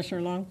 and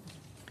Commissioner Long?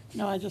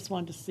 No, I just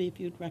wanted to see if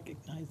you'd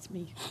recognize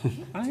me.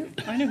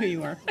 I know who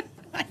you are.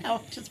 I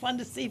know, just wanted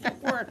to see if it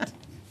worked.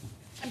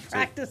 I'm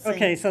practicing.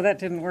 Okay, so that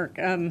didn't work.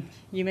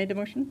 You made the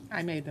motion?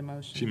 I made the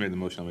motion. She made the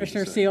motion. I made the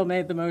Commissioner second. Seal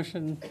made the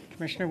motion.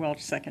 Commissioner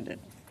Welch seconded.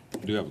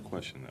 I do have a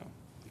question,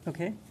 though.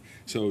 Okay?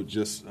 So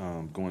just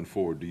going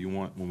forward, do you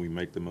want, when we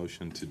make the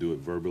motion, to do it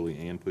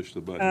verbally and push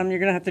the button? You're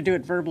going to have to do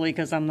it verbally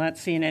because I'm not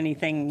seeing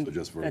anything So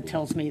just that verbally.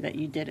 tells me that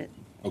you did it.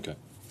 Okay,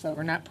 So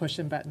We're not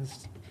pushing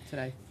buttons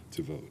today.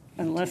 to vote.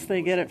 unless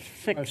they get it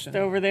fixed Motion.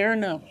 over there,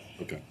 no,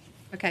 Okay.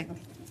 Okay.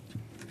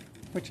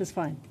 which is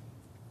fine.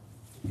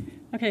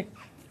 Okay.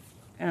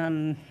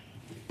 All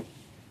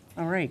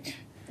right.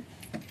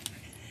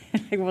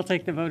 We'll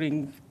take the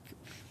voting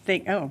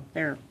thing. Oh,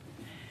 there.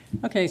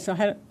 Okay, so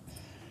how,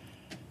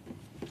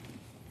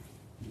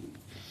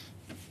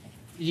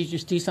 did you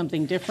just do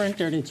something different,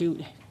 or did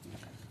you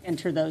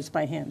enter those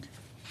by hand?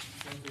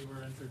 They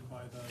were entered by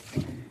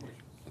the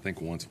I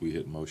think once we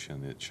hit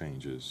motion, it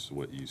changes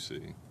what you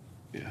see.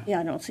 Yeah. Yeah,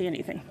 I don't see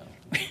anything.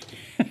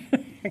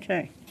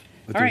 Okay.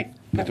 But All there- right.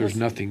 But That there's was-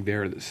 nothing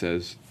there that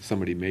says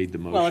somebody made the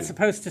motion. Well, it's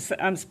supposed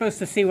to, I'm supposed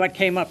to see what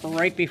came up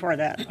right before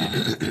that.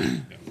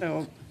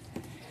 So,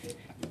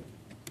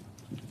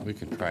 We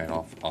could try it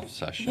off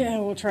session. yeah,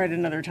 we'll try it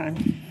another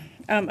time.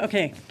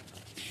 Okay.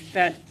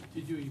 That,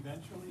 Did you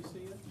eventually see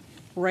it?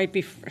 right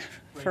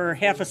for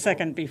half a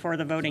second before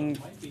the voting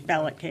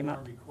ballot came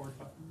up. Record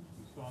button.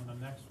 So on the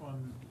next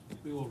one,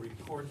 we will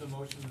record the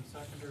motion and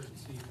seconder and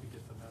see if we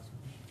get the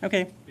message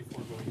Okay,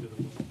 before going to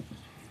the vote.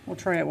 we'll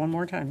try it one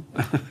more time.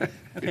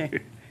 Okay.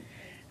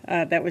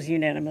 That was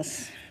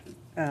unanimous.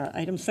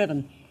 Item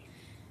 7.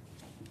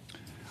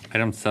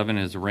 Item 7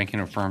 is the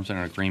ranking of firms in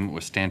an agreement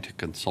with Stantec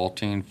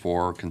Consulting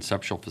for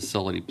conceptual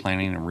facility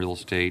planning and real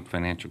estate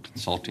financial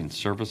consulting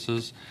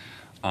services.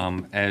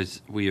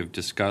 As we have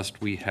discussed,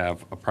 we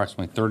have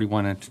approximately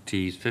 31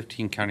 entities,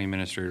 15 county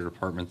administrator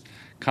departments,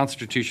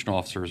 constitutional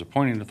officers,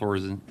 appointing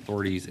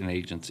authorities, and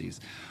agencies,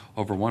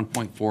 over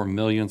 1.4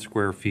 million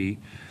square feet.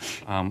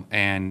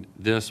 And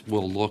this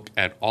will look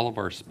at all of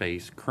our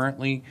space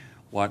currently,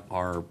 what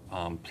our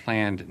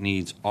planned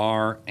needs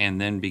are,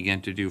 and then begin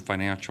to do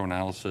financial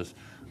analysis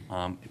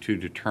to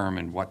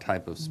determine what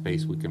type of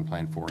space we can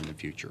plan for in the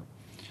future.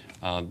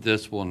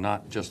 This will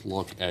not just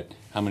look at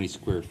how many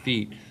square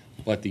feet,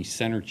 but the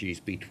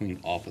synergies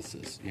between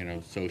offices,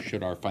 so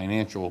should our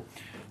financial,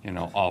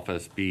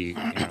 office be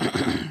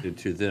connected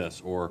to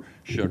this, or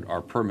should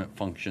our permit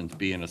functions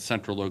be in a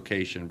central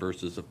location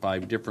versus the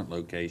 5 different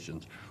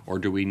locations, or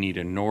do we need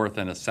a north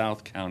and a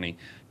south county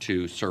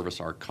to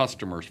service our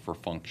customers for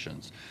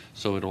functions?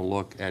 So it'll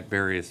look at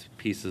various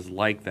pieces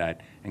like that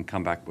and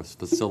come back with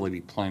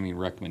facility planning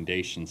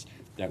recommendations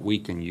that we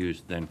can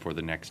use then for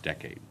the next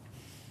decade.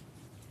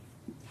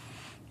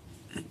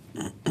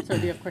 So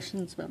do you have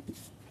questions about,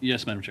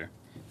 Yes, Madam Chair.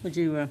 would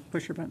you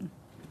push your button?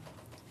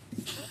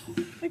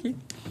 Thank you.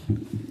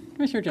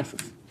 Commissioner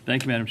Justice.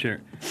 Thank you, Madam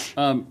Chair.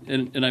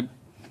 And I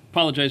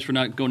apologize for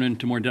not going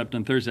into more depth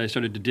on Thursday. I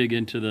started to dig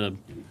into the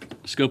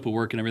scope of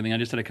work and everything. I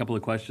just had a couple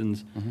of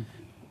questions.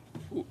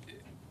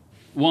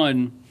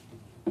 One,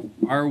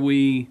 are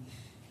we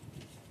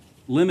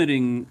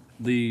limiting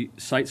the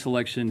site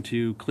selection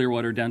to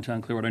Clearwater,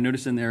 downtown Clearwater? I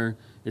noticed in there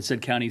it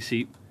said county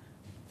seat,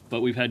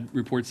 but we've had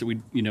reports that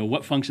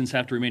what functions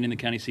have to remain in the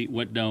county seat,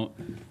 what don't.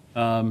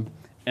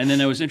 And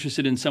then I was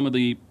interested in some of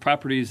the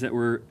properties that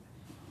were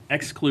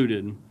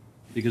excluded,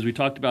 because we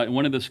talked about, in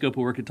one of the scope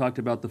of work, it talked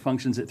about the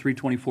functions at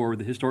 324 with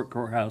the historic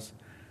courthouse,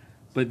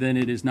 but then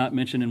it is not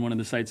mentioned in one of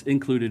the sites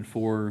included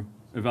for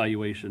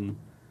evaluation.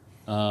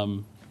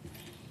 And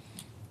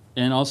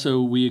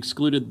also, we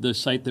excluded the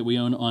site that we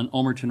own on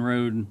Ulmerton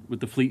Road with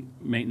the fleet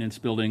maintenance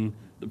building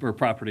or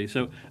property.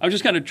 So I was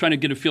just kind of trying to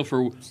get a feel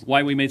for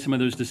why we made some of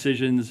those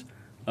decisions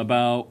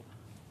about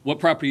what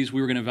properties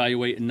we were going to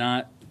evaluate and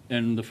not,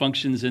 and the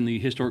functions in the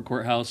historic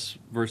courthouse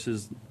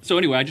versus. So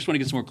anyway, I just want to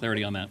get some more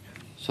clarity on that.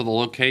 So the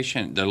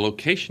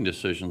location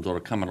decisions will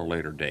come at a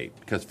later date,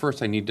 because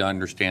first I need to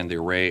understand the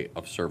array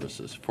of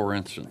services. For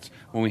instance,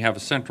 when we have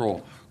a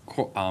central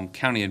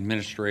county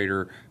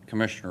administrator,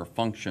 commissioner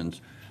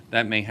functions,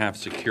 that may have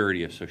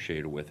security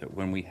associated with it.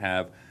 When we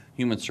have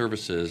human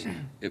services,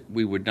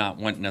 we would not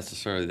want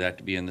necessarily that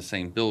to be in the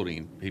same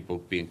building, people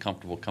being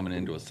comfortable coming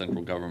into a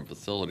central government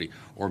facility,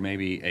 or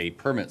maybe a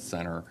permit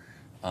center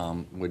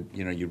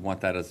you'd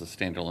want that as a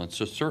standalone.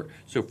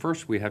 So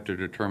first we have to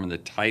determine the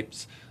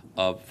types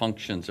of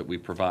functions that we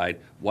provide,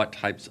 what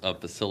types of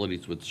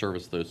facilities would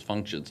service those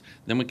functions.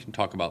 Then we can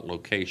talk about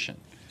location.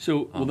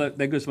 So,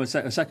 that goes to my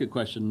second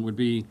question would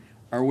be,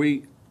 are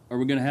we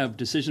going to have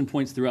decision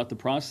points throughout the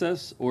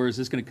process, or is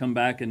this going to come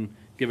back and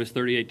give us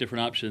 38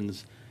 different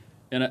options?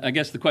 And I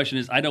guess the question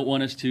is, I don't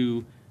want us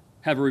to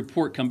have a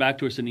report come back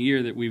to us in a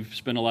year that we've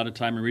spent a lot of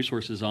time and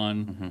resources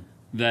on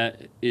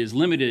that is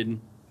limited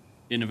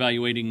in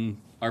evaluating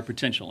our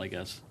potential, I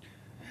guess.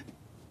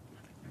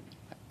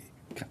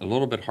 A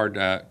little bit hard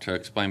to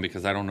explain,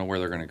 because I don't know where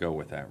they're going to go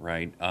with that,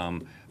 right?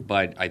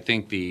 But I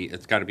think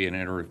it's got to be an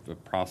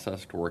iterative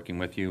process to working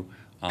with you.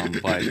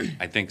 But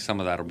I think some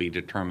of that will be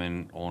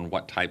determined on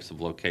what types of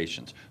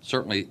locations.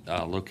 Certainly,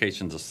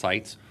 locations of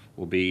sites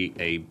will be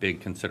a big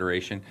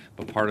consideration,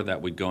 but part of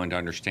that would go into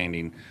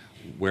understanding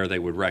where they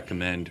would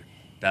recommend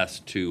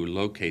best to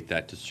locate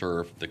that to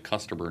serve the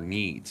customer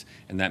needs,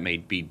 and that may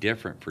be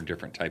different for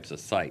different types of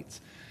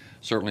sites.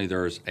 Certainly,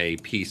 there's a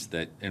piece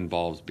that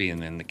involves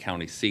being in the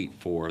county seat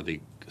for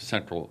the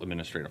central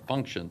administrative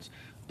functions,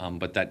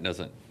 but that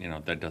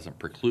doesn't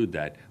preclude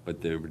that.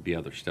 But there would be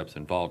other steps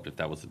involved if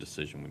that was a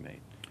decision we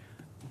made.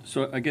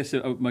 So I guess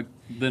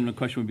then the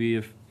question would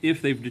be,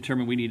 if they've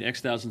determined we need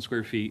X thousand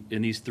square feet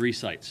in these three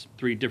sites,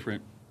 three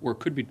different, or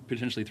could be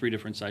potentially three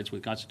different sites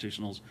with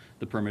constitutionals,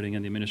 the permitting,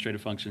 and the administrative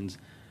functions,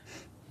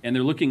 and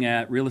they're looking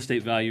at real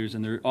estate values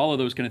and all of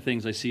those kind of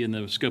things I see in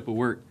the scope of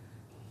work,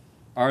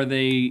 are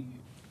they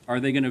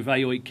going to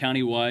evaluate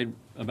countywide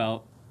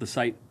about the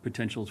site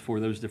potentials for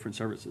those different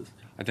services?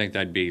 I think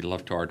that'd be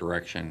left to our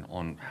direction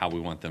on how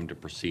we want them to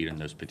proceed in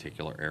those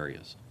particular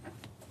areas.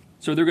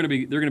 So they're going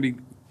to be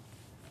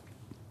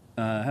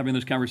having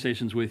those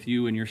conversations with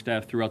you and your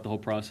staff throughout the whole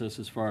process,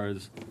 as far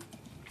as.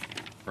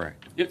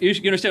 Correct. You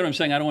understand what I'm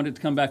saying? I don't want it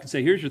to come back and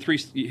say, here's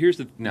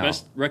the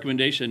best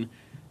recommendation,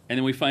 and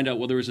then we find out,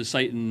 well, there was a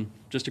site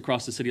just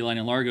across the city line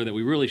in Largo that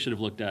we really should have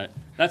looked at.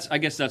 I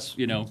guess that's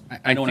I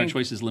don't want our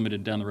choices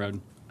limited down the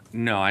road.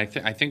 No, I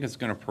think it's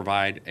going to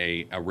provide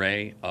an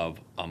array of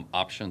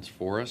options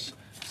for us.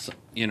 So,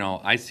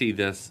 I see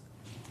this,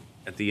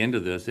 at the end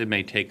of this, it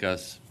may take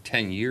us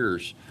 10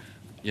 years,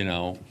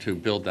 to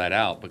build that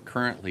out. But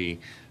currently,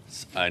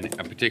 a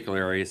particular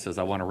area says,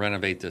 I want to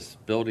renovate this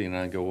building. And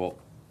I go, well,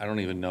 I don't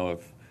even know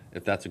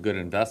if that's a good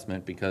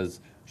investment, because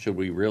should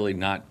we really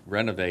not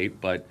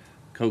renovate, but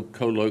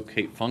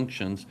co-locate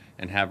functions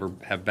and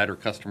have better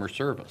customer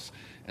service?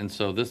 And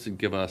so this would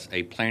give us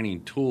a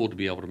planning tool to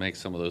be able to make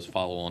some of those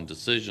follow-on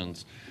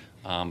decisions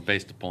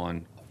based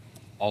upon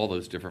all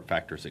those different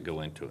factors that go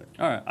into it.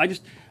 All right.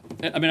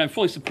 I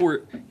fully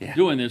support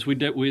doing this.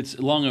 It's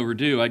long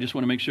overdue. I just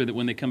want to make sure that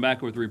when they come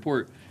back with a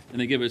report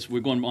and they give us, we're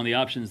going on the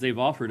options they've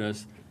offered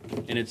us,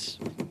 and it's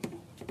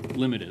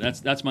limited.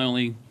 That's my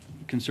only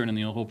concern in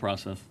the whole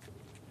process.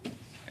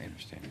 I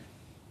understand.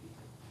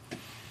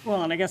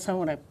 Well, and I guess I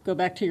want to go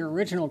back to your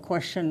original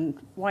question,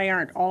 why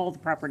aren't all the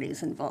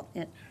properties involved?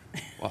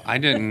 Well, I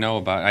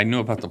knew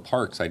about the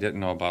parks. I didn't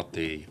know about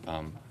the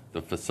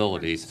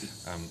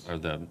facilities or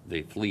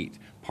the fleet.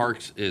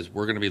 Parks is,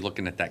 we're going to be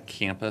looking at that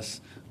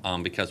campus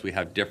because we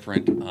have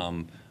different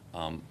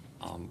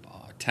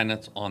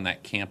tenants on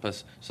that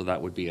campus. So that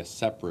would be a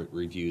separate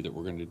review that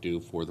we're going to do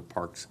for the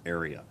parks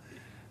area.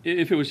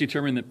 If it was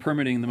determined that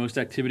permitting the most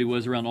activity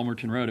was around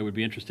Ulmerton Road, it would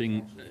be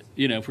interesting,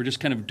 if we're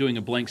just kind of doing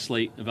a blank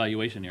slate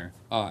evaluation here.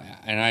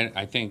 And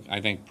I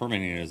think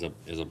permitting is a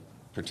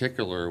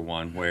particular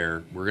one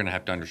where we're going to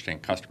have to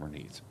understand customer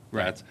needs.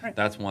 Right.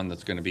 That's one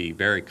that's going to be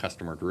very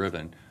customer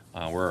driven,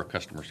 where our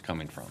customers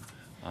coming from.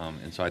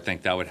 And so I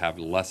think that would have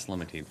less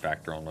limiting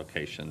factor on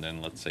location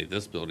than, let's say,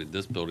 this building.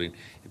 This building,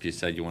 if you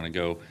said you want to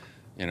go,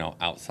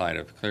 outside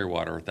of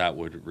Clearwater, that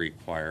would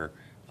require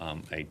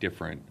a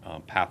different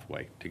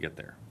pathway to get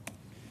there.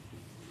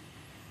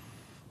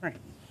 Right.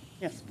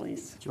 Yes,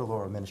 please. Joe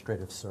Laura,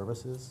 Administrative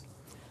Services.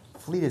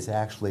 Fleet is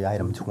actually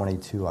item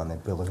 22 on the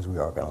buildings we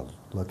are going to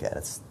look at.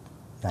 It's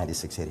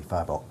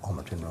 9685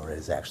 Homerton Road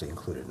is actually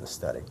included in the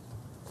study.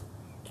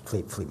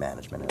 Fleet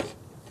management is.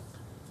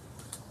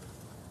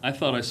 I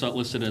thought I saw it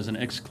listed as an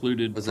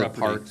excluded Was that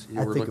property. parks you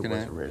were looking at? I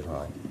think it was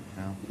originally.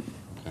 No?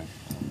 Okay.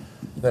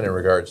 Then in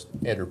regards,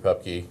 Andrew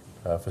Pupke,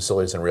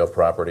 Facilities and Real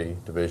Property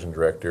Division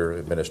Director,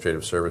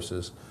 Administrative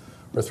Services,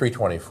 for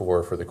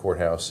 324 for the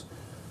courthouse.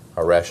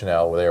 Our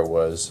rationale there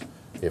was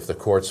if the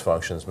court's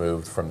functions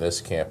moved from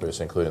this campus,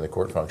 including the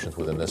court functions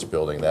within this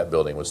building, that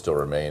building would still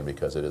remain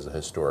because it is a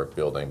historic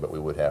building, but we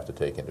would have to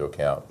take into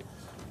account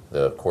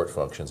the court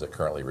functions that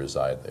currently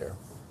reside there.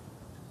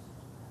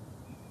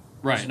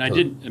 Right, and I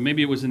did, and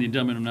maybe it was in the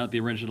addendum, not the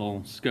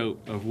original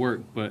scope of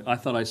work, but I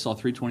thought I saw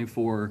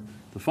 324,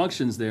 the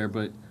functions there,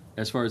 but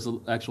as far as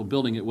the actual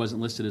building, it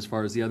wasn't listed as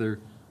far as the other,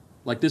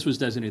 like this was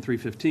designated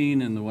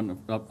 315 and the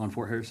one up on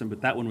Fort Harrison,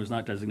 but that one was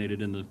not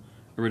designated in the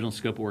original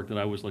scope of work that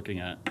I was looking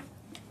at.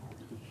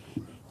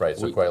 Right,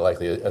 so quite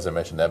likely, as I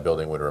mentioned, that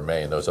building would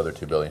remain. Those other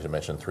two buildings, you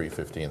mentioned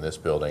 315, this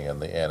building,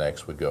 and the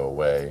annex would go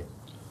away.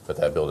 But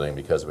that building,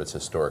 because of its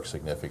historic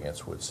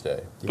significance, would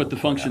stay. But the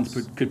functions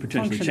could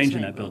potentially change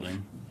in that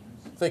building.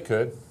 They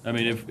could. I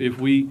mean, if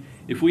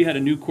we had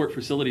a new court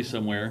facility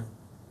somewhere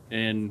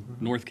in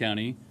North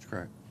County,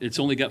 Correct. it's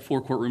only got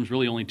 4 courtrooms,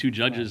 really only 2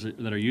 judges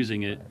that are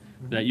using it,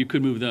 that you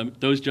could move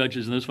those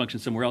judges and those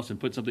functions somewhere else and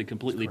put something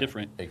completely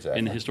different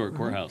in the historic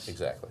courthouse.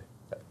 Exactly.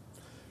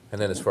 And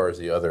then as far as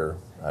the other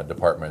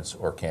departments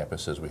or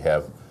campuses, we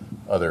have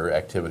other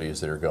activities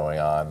that are going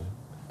on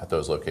at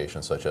those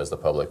locations, such as the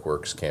Public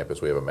Works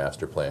campus. We have a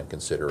master plan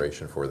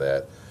consideration for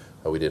that.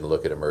 We didn't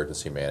look at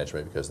emergency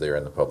management because they're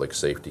in the public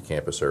safety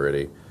campus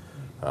already.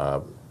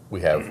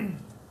 We have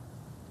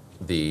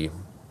the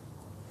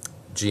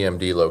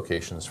GMD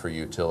locations for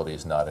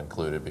utilities not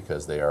included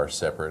because they are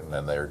separate and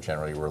then they're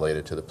generally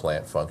related to the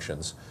plant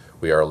functions.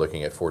 We are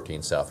looking at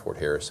 14 South Fort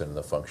Harrison and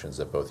the functions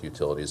that both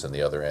utilities and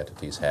the other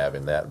entities have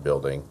in that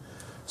building.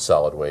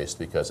 Solid waste,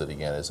 because it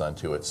again is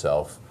unto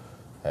itself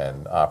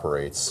and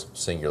operates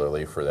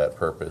singularly for that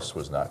purpose,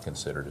 was not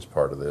considered as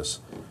part of this.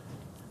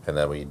 And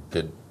then we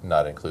did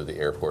not include the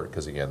airport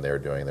because, again, they're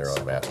doing their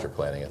own master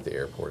planning at the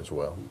airport as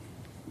well.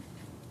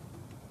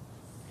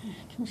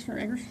 Commissioner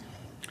Eggers?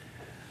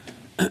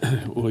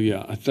 Well,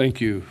 yeah, thank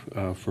you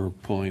for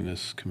pulling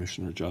this,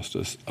 Commissioner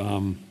Justice.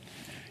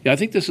 Yeah, I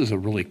think this is a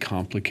really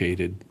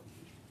complicated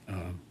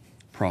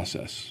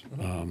process.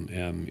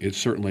 And it's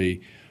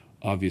certainly,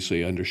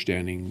 obviously,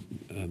 understanding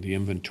the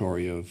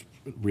inventory of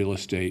real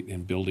estate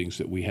and buildings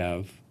that we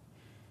have.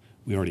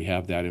 We already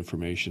have that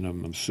information.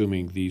 I'm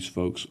assuming these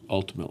folks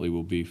ultimately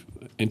will be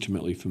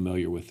intimately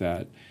familiar with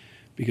that,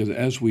 because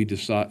as we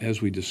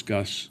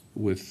discuss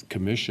with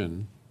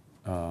commission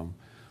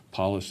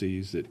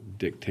policies that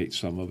dictate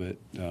some of it,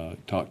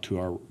 talk to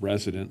our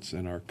residents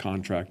and our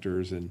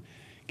contractors and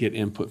get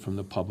input from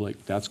the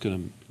public, that's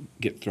going to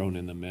get thrown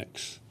in the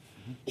mix.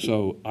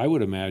 So I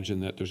would imagine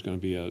that there's going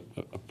to be a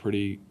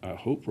pretty, I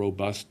hope,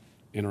 robust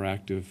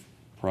interactive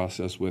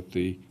process with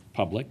the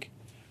public,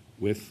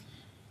 with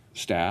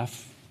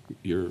staff,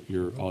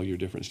 all your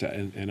different staff,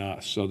 and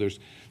us. So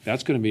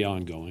that's going to be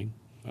ongoing.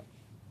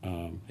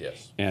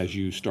 Yes. As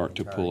you start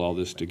to pull all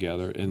this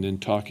together, and then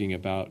talking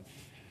about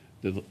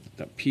the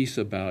piece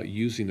about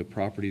using the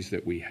properties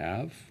that we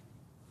have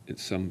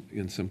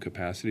in some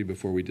capacity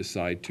before we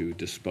decide to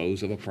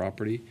dispose of a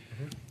property,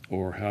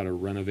 or how to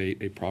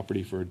renovate a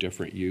property for a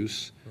different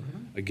use.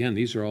 Again,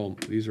 these are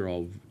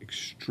all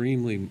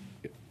extremely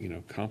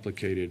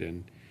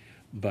complicated,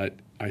 but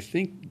I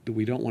think that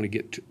we don't want to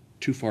get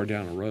too far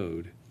down a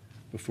road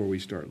before we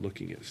start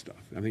looking at stuff.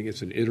 I think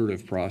it's an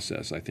iterative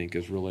process, I think,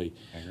 is really,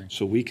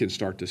 so we can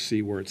start to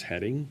see where it's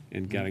heading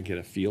and kind of get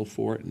a feel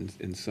for it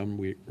in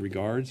some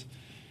regards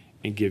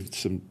and give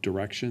some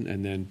direction,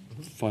 and then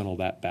funnel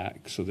that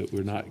back so that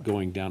we're not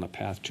going down a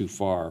path too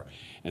far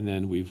and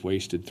then we've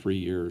wasted 3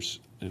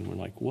 years and we're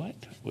like, what?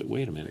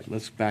 Wait a minute,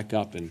 let's back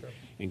up and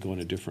go in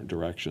a different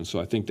direction. So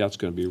I think that's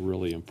going to be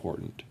really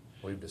important.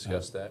 We've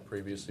discussed that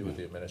previously with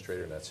the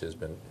administrator, and that's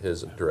been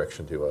his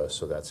direction to us,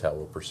 so that's how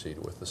we'll proceed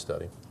with the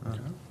study.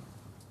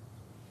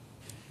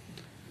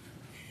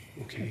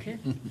 Okay.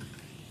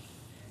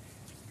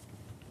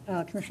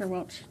 Commissioner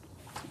Welch?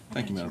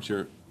 Thank you, Madam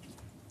Chair.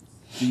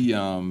 The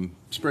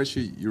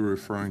spreadsheet you're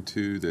referring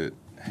to that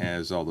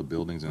has all the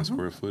buildings and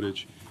square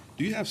footage,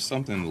 do you have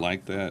something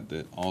like that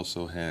that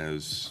also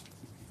has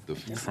the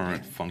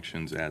current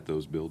functions at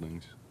those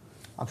buildings?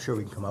 I'm sure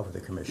we can come up with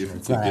it, Commissioner.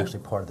 It's not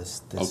actually part of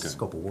this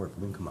scope of work.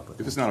 We can come up with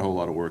it. If it's not a whole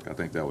lot of work, I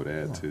think that would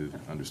add to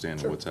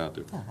understanding what's out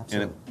there. Yeah,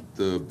 absolutely. And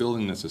the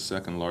building that's the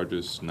second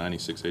largest,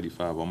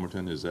 9685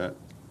 Ulmerton, is that?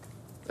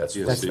 That's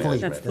ESC? That's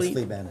fleet. That's fleet.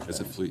 Fleet management. That's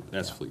a fleet,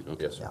 that's fleet,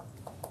 okay. Yes. Yeah.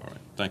 All right,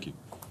 thank you.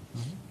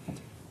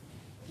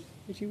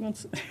 Did you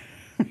want?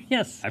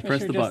 Yes. I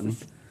pressed the button.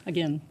 Justice.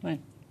 Again, right.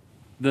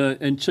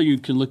 And so you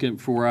can look at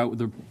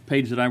the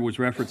page that I was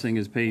referencing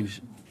is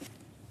page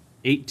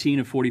 18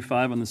 of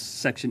 45 on the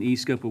section E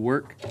scope of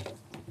work.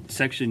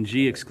 Section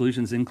G,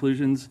 exclusions,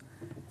 inclusions.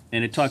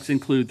 And it talks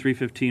include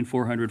 315,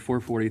 400,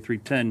 440,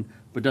 310,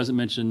 but doesn't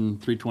mention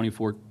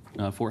 324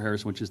 Fort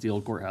Harrison, which is the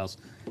old courthouse.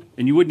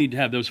 And you would need to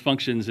have those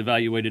functions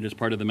evaluated as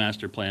part of the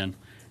master plan.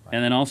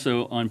 And then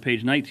also on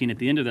page 19, at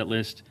the end of that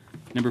list,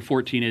 number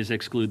 14 is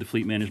exclude the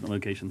fleet management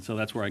location. So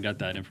that's where I got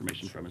that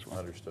information from as well.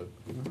 Understood.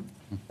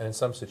 And in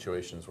some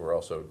situations, we're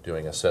also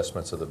doing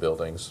assessments of the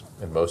buildings.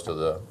 In most of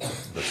the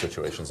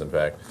situations, in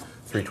fact,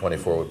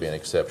 324 would be an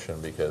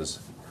exception because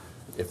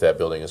if that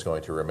building is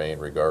going to remain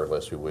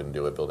regardless, we wouldn't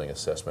do a building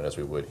assessment as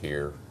we would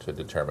here to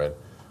determine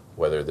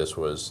whether this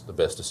was, the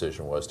best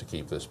decision was to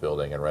keep this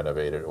building and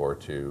renovate it or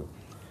to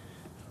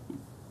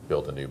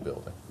build a new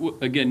building. Well,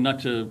 again,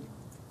 not to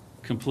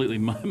completely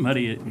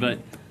muddy it, but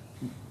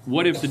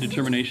what if the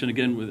determination,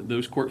 again, with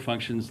those court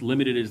functions,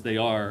 limited as they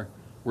are,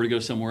 were to go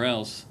somewhere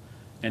else,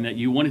 and that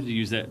you wanted to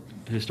use that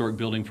historic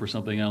building for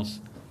something else?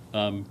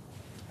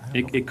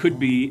 It could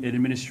be an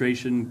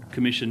administration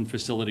commission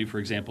facility, for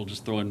example,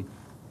 just throwing,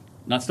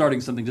 not starting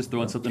something, just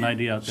throwing something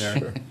idea out there.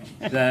 Sure.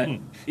 That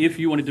if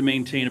you wanted to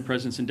maintain a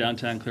presence in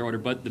downtown Clearwater,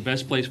 but the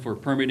best place for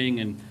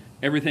permitting and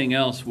everything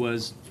else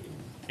was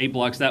 8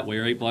 blocks that way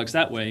or 8 blocks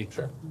that way,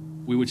 Sure.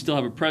 we would still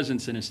have a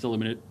presence and it's still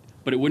limited,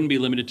 but it wouldn't be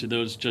limited to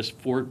those just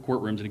 4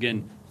 courtrooms. And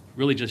again,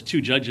 really just 2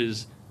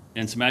 judges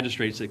and some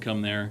magistrates that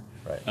come there.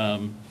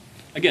 Right.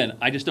 Again,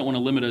 I just don't want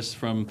to limit us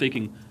from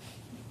thinking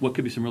what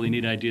could be some really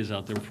neat ideas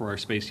out there for our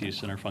space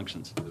use and our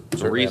functions.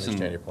 Certainly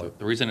understand your point.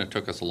 The reason it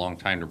took us a long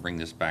time to bring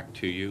this back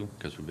to you,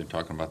 because we've been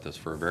talking about this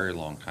for a very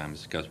long time,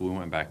 is because we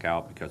went back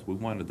out because we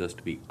wanted this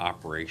to be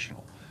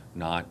operational,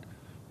 not,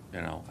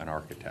 an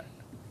architect.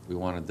 We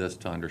wanted this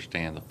to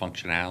understand the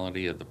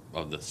functionality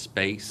of the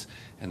space,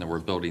 and that we're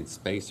building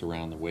space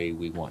around the way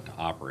we want to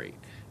operate,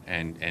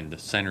 and the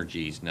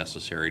synergies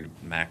necessary to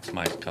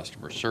maximize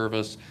customer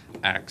service,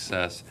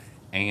 access,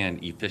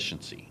 and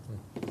efficiency.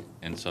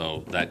 And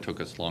so that took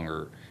us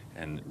longer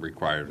and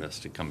required us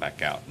to come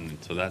back out. And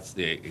so that's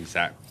the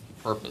exact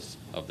purpose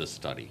of this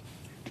study.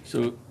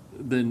 So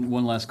then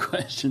one last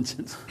question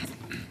since,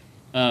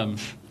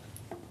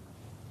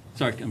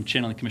 sorry, I'm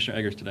channeling Commissioner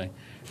Eggers today.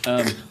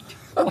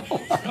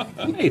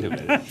 Wait a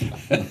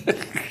minute.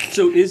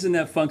 So isn't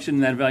that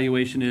function, that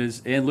evaluation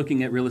is, and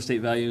looking at real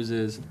estate values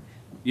is,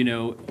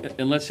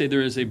 and let's say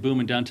there is a boom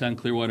in downtown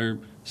Clearwater,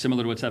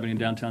 similar to what's happening in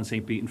downtown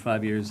St. Pete in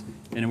 5 years,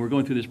 and we're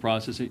going through this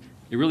process, it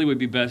really would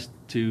be best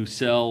to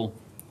sell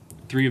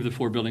 3 of the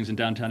 4 buildings in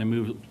downtown and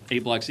move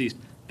 8 blocks east.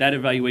 That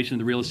evaluation of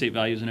the real estate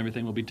values and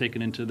everything will be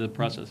taken into the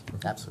process.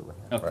 Absolutely.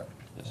 Okay. Right.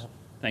 Yes.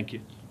 Thank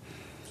you.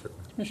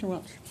 Commissioner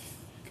Welch.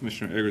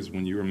 Commissioner Eggers,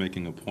 when you were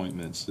making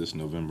appointments this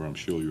November, I'm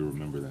sure you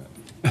remember that.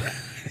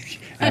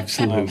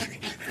 Absolutely.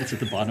 It's at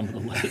the bottom of the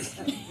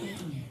list.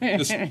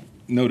 Just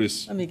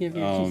notice Let me give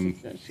you a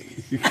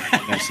suggestions.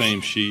 that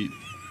same sheet.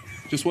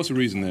 Just what's the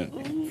reason that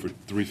for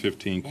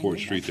 315 Court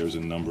Street, there's a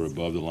number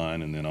above the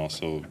line, and then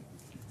also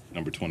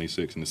number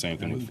 26, and the same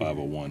thing with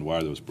 501? Why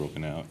are those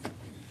broken out?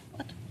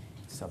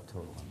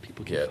 Subtotal.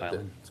 People keep Yeah,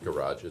 filing. it's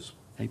garages,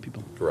 Hey,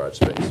 people. garage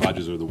space.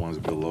 Garages are the ones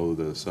below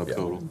the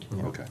subtotal?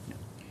 Okay.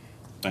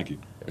 Thank you.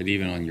 But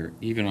even on your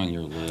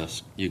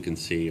list, you can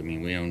see,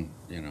 we own,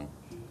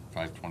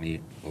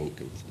 520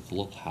 Oak. It's a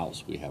little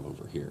house we have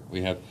over here.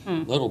 We have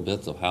little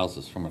bits of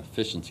houses from an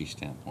efficiency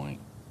standpoint.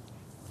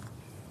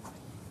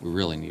 We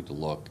really need to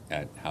look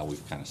at how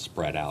we've kind of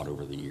spread out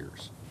over the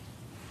years.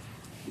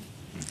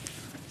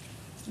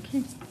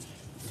 Okay.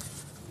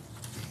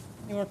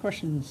 Any more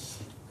questions?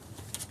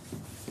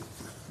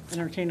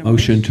 Entertain a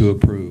Motion to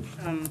approve.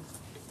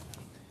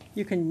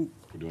 You can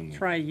We're doing the-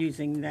 try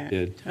using that.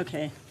 Did.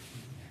 Okay.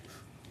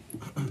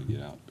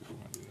 Get out before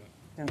I do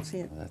that. Don't see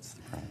it. That's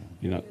the problem.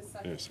 You're not,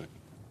 There, a second.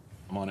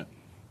 I'm on it.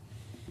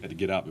 Had to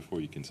get out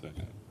before you can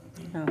second it.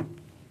 Oh.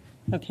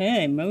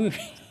 Okay,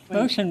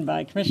 motion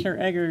by Commissioner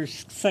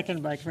Eggers,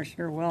 second by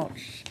Commissioner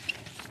Welch,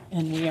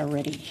 and we are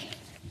ready.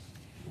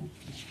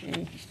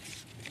 Okay.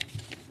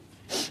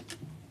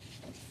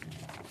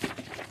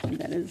 And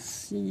that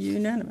is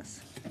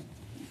unanimous.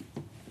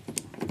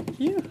 Thank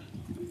you.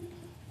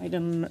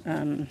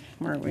 Item,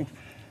 where are we?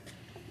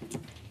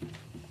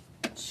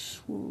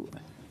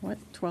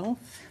 12?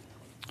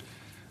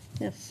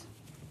 Yes.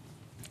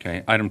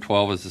 Okay, item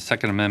 12 is the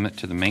Second Amendment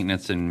to the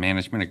Maintenance and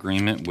Management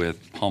Agreement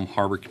with Palm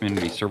Harbor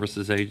Community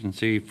Services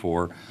Agency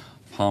for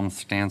Palm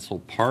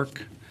Stansel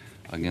Park.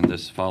 Again,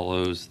 this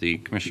follows the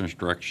Commissioner's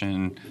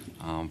direction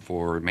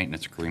for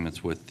maintenance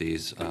agreements with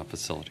these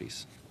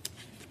facilities.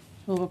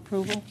 Move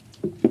approval?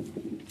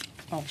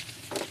 Oh.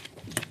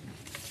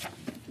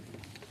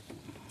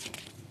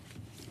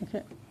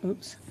 Okay,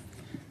 oops.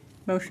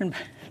 Motion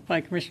by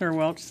Commissioner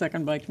Welch,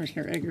 second by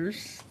Commissioner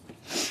Eggers.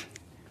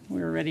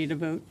 We're ready to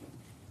vote.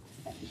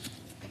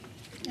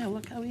 Yeah,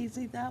 look how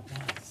easy that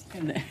was.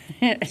 And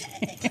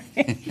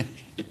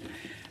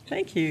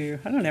thank you.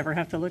 I don't ever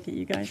have to look at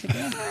you guys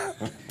again.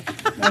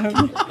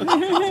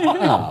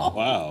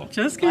 Wow.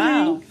 Just kidding.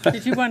 Wow.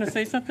 Did you want to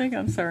say something?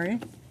 I'm sorry.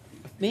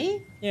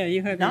 Me? Yeah,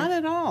 you had. Not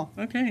at all.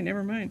 Okay,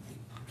 never mind.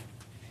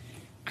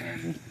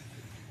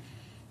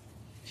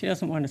 She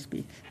doesn't want to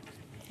speak.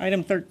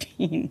 Item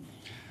 13.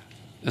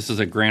 This is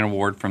a grant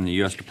award from the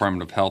U.S.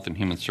 Department of Health and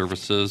Human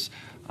Services.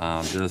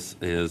 This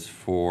is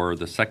for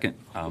the second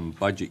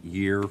budget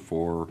year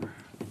for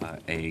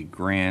a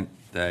grant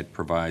that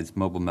provides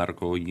mobile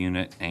medical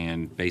unit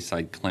and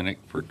Bayside Clinic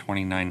for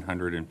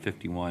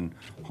 2,951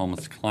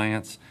 homeless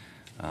clients.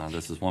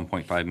 This is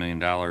 $1.5 million.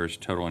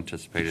 Total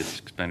anticipated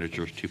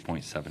expenditures,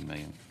 $2.7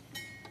 million.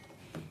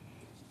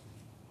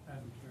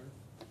 Madam Chair,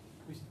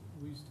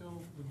 we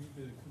still would need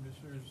the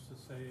commissioners to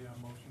say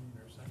a motion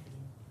or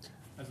seconding,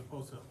 as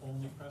opposed to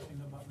only pressing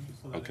the button,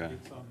 so that Okay.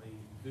 it gets on the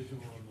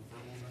visual and the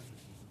verbal record.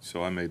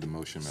 So I made the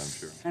motion, Madam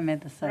Chair. I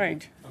made the second.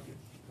 Right. Okay,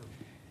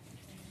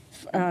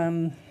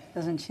 perfect.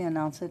 Doesn't she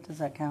announce it? Does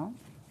that count?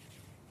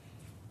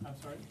 I'm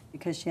sorry?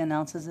 Because she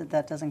announces it,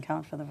 that doesn't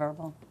count for the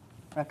verbal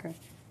record?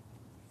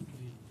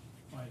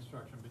 My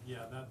instruction, but yeah,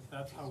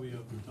 that's how we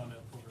have done it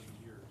over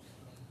the years.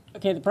 So.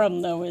 Okay, the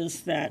problem though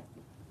is that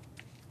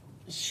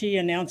she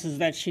announces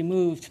that she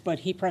moved,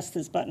 but he pressed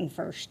his button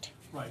first.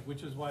 Right,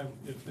 which is why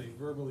if they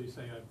verbally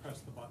say, I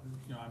press the button,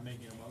 I'm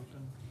making a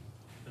motion,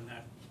 then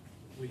that,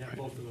 we have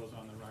both of those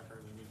on the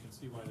record, and we can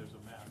see why there's a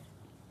match.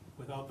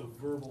 Without the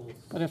verbal.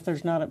 But if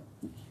there's not a,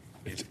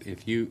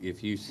 If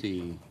you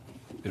see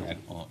that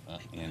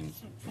in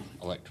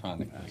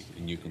electronically,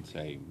 and you can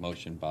say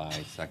motion by,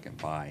 second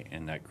by,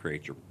 and that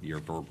creates your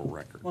verbal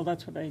record. well,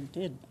 that's what I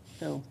did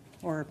though,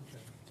 or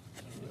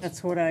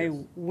that's what I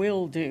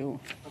will do.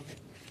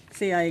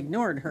 See, I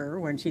ignored her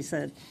when she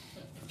said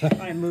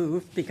I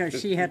moved because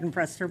she hadn't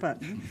pressed her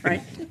button,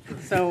 right?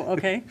 So,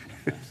 okay.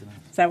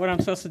 Is that what I'm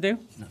supposed to do?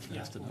 Not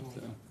fast enough,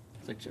 though.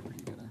 It's like Jeopardy,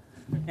 you gotta.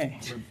 Okay.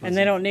 And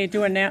they don't need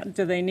to announce,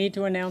 do they need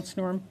to announce,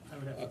 Norm? I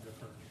would have to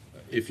defer.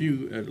 If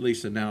you at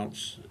least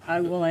announce,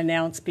 I will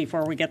announce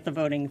before we get the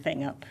voting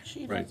thing up.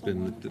 right,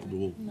 then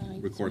we'll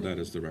record that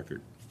as the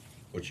record,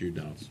 what you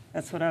announce.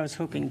 That's what I was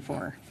hoping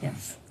for.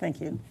 Yes,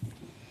 thank you.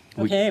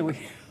 Okay, we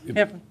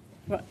have,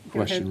 what, go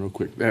Question ahead. real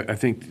quick. I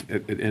think,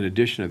 in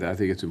addition to that, I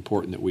think it's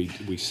important that we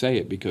say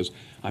it, because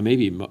I may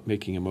be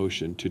making a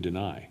motion to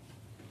deny.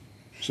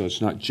 So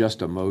it's not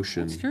just a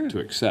motion That's true. to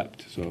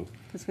accept, so.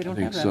 'Cause we don't I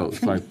think have that so.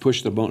 option. If I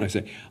push the button, I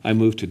say, I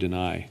move to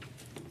deny.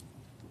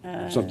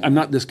 So, I'm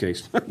not this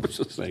case, I'm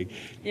just saying.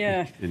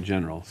 Yeah. In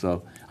general.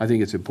 So I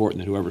think it's important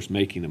that whoever's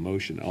making the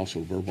motion also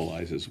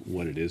verbalizes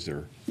what it is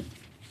they're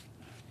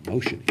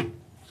motioning,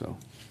 so.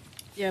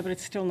 Yeah, but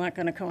it's still not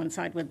going to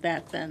coincide with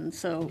that then,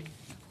 so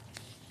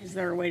is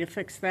there a way to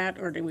fix that,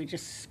 or do we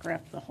just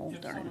scrap the whole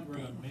If darn someone were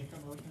to thing? make a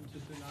motion to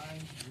deny,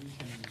 we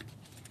can.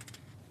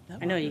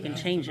 I know you can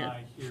change it.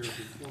 Deny here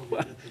before we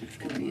get to the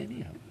full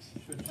record.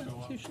 Should show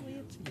up. Usually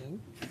it's you.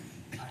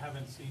 I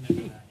haven't seen it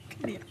in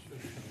action. It should show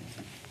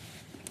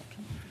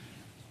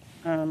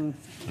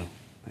up.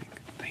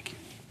 Thank you.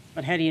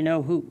 But how do you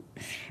know who?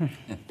 Do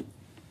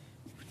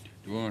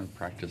we want to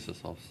practice this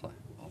off?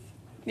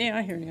 Yeah,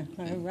 I hear you.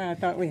 I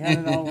thought we had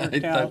it all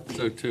worked I out. thought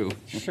so too.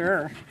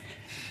 Sure.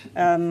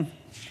 Let's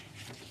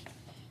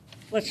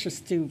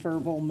just do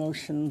verbal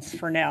motions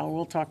for now.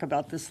 We'll talk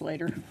about this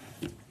later.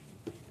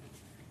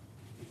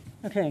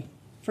 Okay,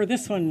 for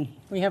this one,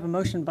 we have a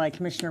motion by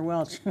Commissioner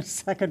Welch, a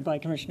second by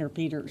Commissioner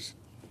Peters.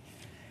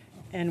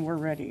 And we're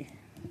ready.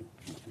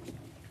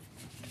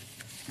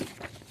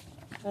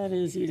 That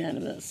is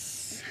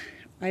unanimous.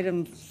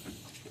 Item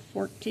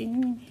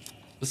 14.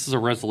 This is a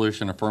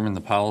resolution affirming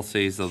the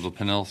policies of the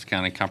Pinellas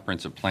County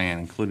Comprehensive Plan,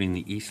 including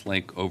the East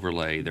Lake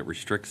overlay that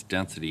restricts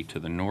density to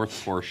the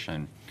north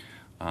portion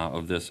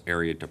of this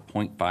area to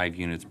 0.5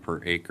 units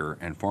per acre,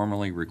 and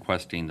formally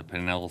requesting the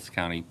Pinellas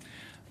County,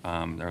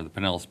 or the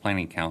Pinellas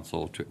Planning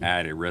Council to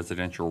add a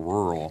residential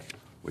rural,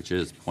 which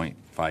is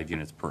 0.5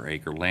 units per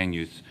acre, land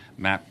use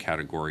map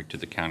category to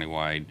the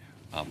countywide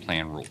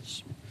plan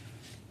rules.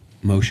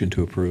 Motion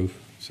to approve.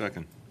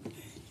 Second.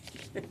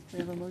 We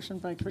have a motion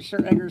by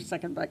Commissioner Eggers,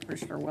 second by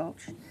Commissioner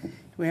Welch. Do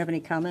we have any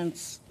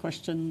comments,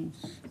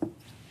 questions? All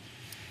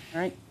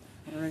right,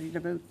 we're ready to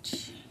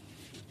vote.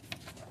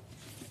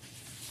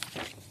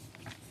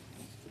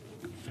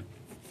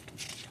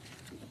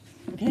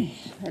 Okay,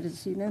 that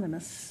is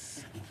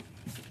unanimous.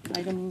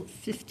 Item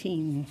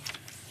 15.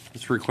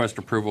 This request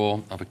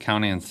approval of a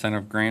county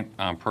incentive grant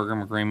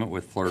program agreement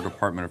with Florida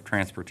Department of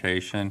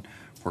Transportation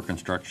for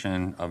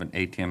construction of an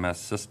ATMS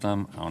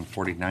system on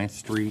 49th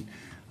Street.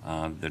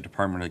 The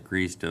department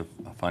agrees to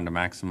fund a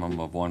maximum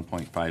of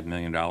 $1.5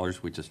 million,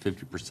 which is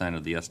 50%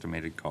 of the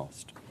estimated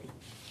cost.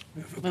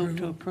 Vote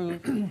to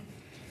approve.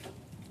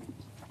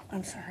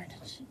 I'm sorry,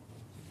 did you?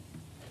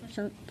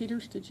 Commissioner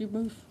Peters, did you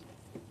move?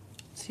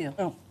 Seal.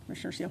 Oh,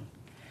 Commissioner Seal.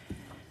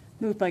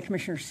 Moved by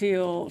Commissioner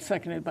Seal,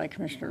 seconded by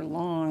Commissioner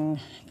Long.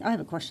 I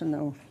have a question,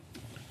 though.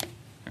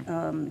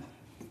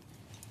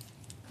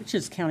 Which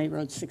is County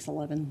Road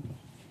 611?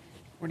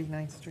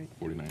 49th Street.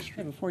 49th Yeah,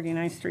 Street. but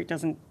 49th Street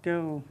doesn't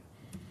go,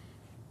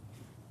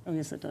 oh,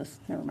 yes, it does.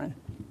 Never mind.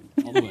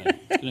 All the way.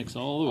 It connects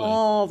all the way.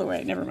 All the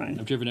way, never mind.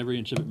 I've driven every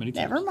inch of it many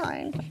times. Never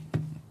mind.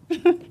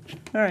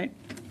 All right.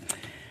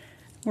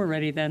 We're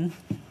ready then.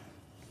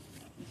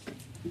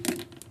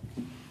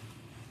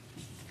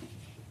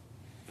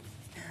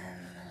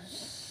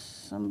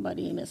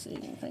 Somebody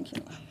missing, thank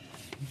you.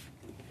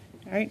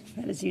 All right,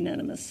 that is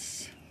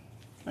unanimous.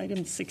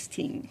 Item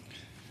 16.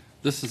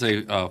 This is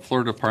a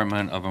Florida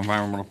Department of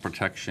Environmental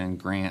Protection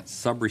grant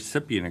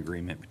subrecipient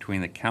agreement between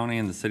the county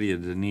and the city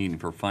of Dunedin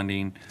for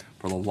funding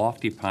for the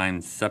Lofty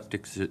Pines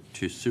Septic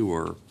to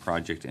Sewer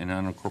project in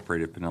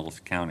unincorporated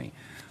Pinellas County.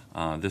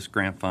 This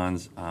grant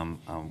funds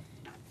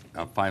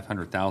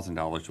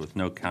 $500,000 with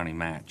no county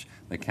match.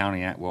 The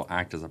county will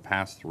act as a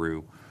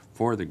pass-through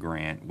for the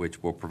grant,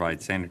 which will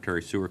provide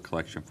sanitary sewer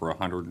collection for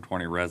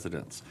 120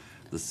 residents.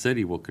 The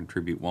city will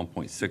contribute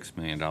 $1.6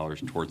 million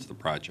towards the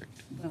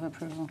project. Move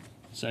approval.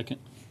 Second.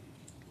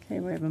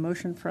 Okay, we have a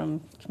motion from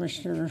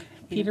Commissioner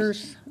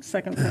Peters,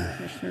 second from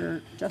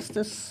Commissioner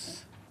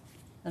Justice,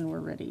 and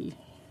we're ready.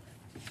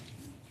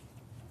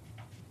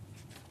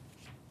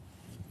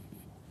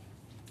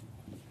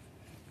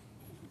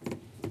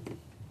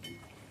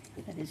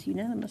 That is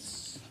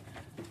unanimous.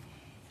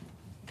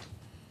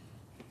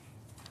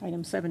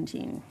 Item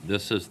 17.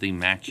 This is the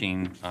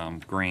matching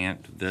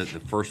grant. The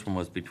first one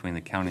was between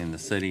the county and the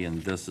city,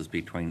 and this is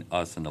between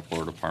us and the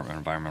Florida Department of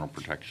Environmental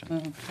Protection.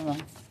 Move approval.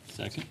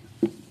 Second.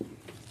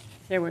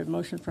 Okay, we have a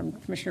motion from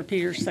Commissioner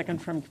Peters, second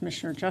from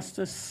Commissioner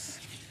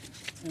Justice,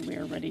 and we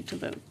are ready to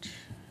vote.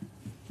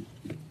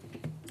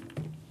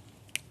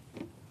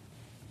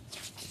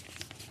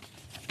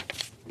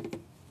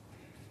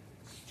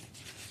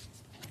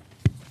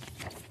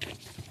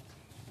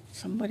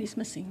 Somebody's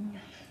missing.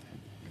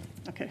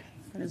 Okay,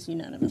 that is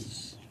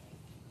unanimous.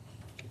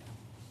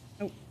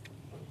 Oh,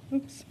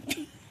 oops.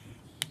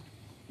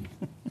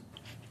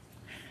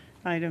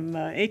 Item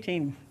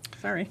 18,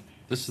 sorry.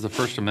 This is the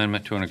First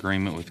Amendment to an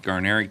agreement with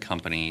Garneri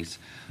Companies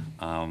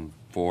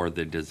for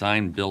the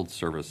design build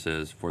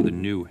services for the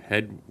new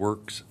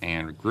headworks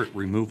and grit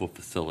removal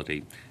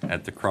facility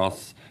at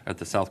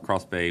the South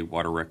Cross Bay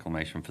Water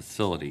Reclamation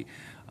Facility.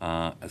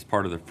 As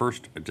part of the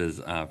first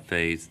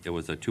phase, it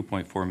was a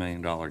 $2.4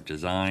 million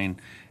design,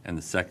 and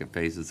the second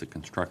phase is the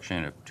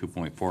construction of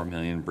 $2.4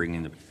 million,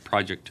 bringing the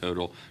project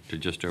total to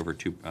just over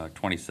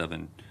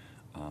 $27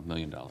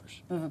 million.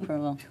 Move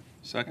approval.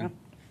 Second.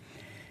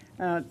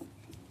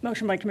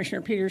 Motion by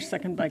Commissioner Peters,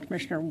 second by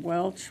Commissioner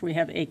Welch. We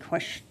have a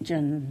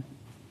question.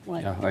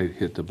 What? Yeah, I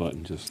hit the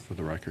button just for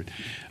the record.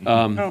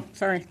 Oh,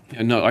 sorry.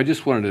 No, I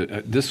just wanted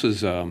to, this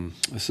is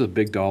a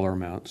big dollar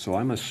amount, so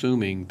I'm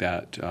assuming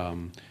that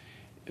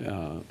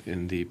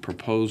in the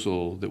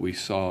proposal that we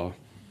saw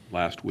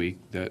last week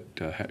that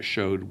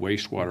showed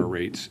wastewater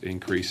rates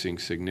increasing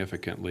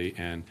significantly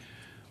and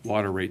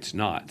water rates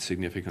not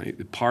significantly,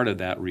 part of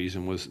that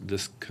reason was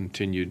this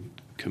continued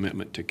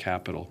commitment to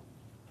capital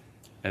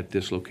at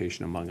this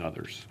location, among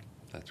others.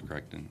 That's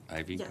correct. And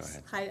Ivy, go Yes.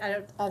 ahead.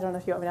 Hi, I don't know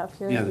if you want me to up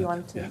here, Yeah, if you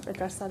wanted to yeah.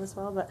 address that as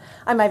well, but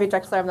I'm Ivy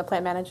Drexler, I'm the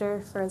plant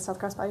manager for the South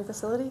Cross Bayou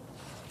facility,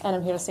 and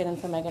I'm here to stand in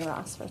for Megan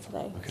Ross for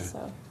today. Okay.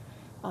 So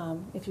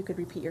if you could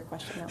repeat your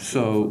question now.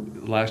 So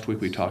last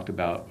week we talked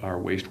about our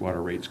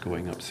wastewater rates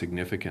going up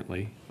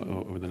significantly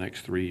over the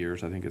next 3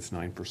 years. I think it's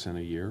 9%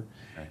 a year.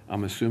 Okay.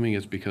 I'm assuming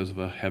it's because of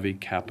a heavy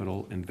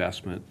capital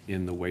investment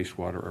in the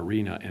wastewater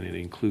arena, and it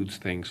includes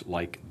things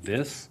like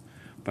this,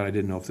 but I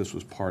didn't know if this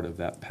was part of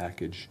that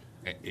package.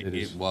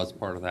 It was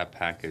part of that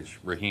package.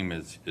 Raheem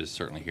is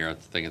certainly here. I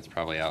think it's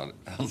probably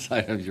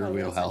outside of your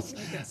wheelhouse.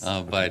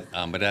 But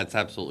that's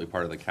absolutely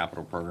part of the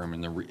capital program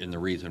and the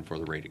reason for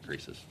the rate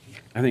increases.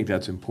 I think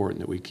that's important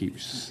that we keep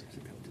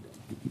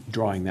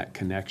drawing that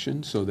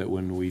connection so that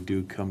when we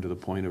do come to the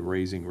point of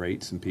raising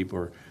rates and people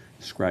are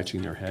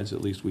scratching their heads,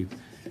 at least we've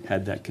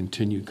had that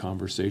continued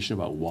conversation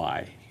about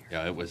why.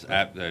 Yeah, it was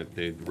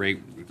the rate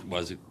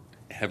was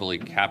heavily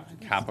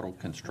capital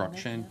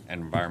construction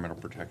and environmental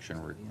protection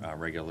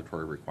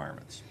regulatory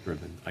requirements.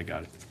 Driven. I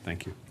got it.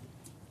 Thank you.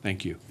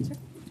 Thank you.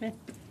 Okay,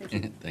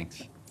 thank you.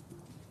 Thanks.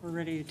 We're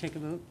ready to take a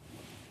vote.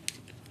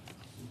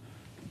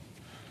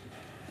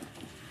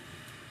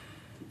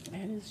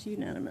 That is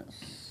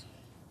unanimous.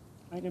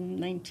 Item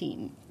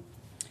 19.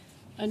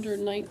 Under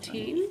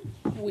 19,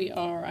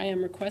 I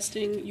am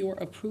requesting your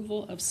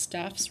approval of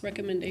staff's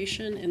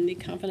recommendation in the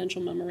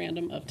confidential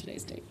memorandum of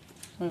today's date.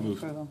 Move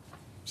approval.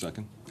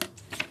 Second.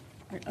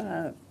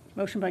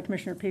 Motion by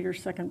Commissioner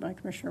Peters, second by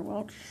Commissioner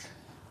Welch.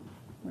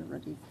 We're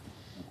ready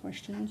for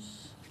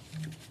questions.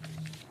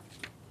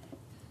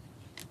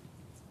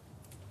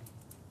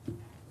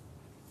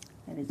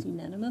 That is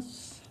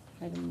unanimous.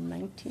 Item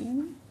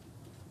 19.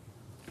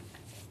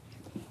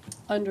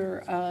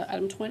 Under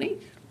item 20,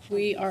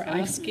 we are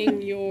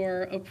asking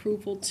your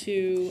approval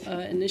to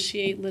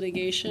initiate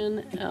litigation.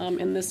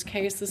 In this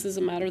case, this is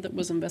a matter that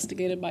was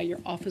investigated by your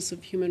Office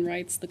of Human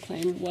Rights. The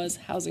claim was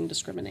housing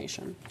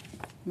discrimination.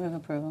 Move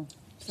approval.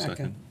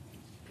 Second.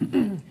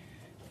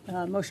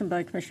 Motion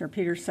by Commissioner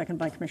Peters, second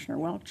by Commissioner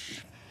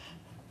Welch.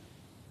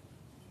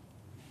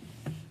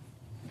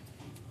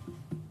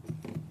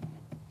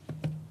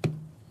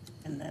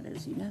 And that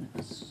is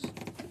unanimous.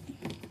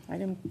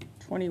 Item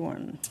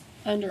 21.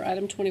 Under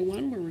item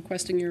 21, we're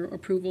requesting your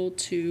approval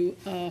to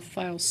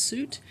file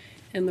suit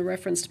in the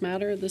referenced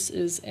matter. This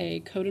is a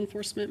code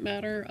enforcement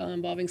matter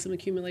involving some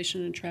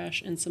accumulation in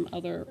trash and some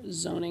other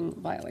zoning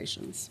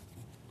violations.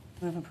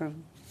 Move approval.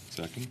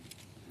 Second.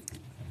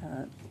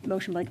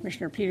 Motion by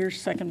Commissioner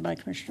Peters, second by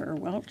Commissioner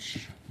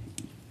Welch.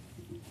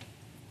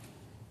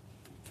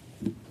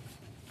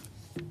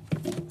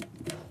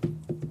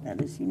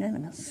 That is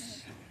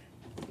unanimous.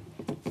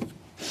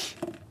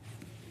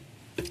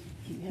 Do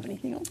you have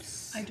anything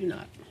else? I do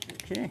not.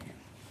 Okay.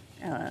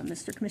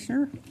 Mr.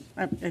 Commissioner,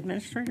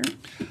 Administrator?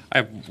 I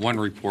have one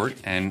report,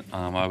 and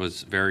I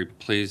was very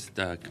pleased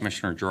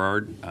Commissioner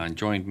Gerard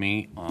joined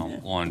me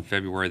on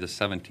February the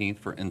 17th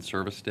for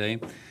In-Service Day.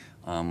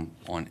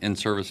 On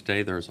In-Service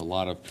Day, there's a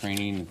lot of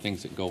training and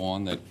things that go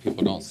on that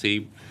people don't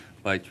see,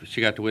 but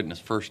she got to witness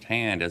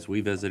firsthand as we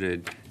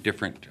visited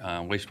different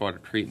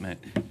wastewater treatment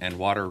and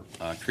water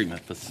treatment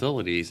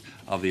facilities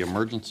of the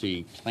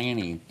emergency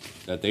planning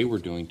that they were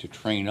doing to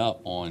train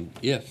up on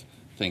if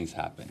things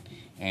happen.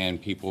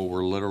 And people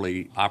were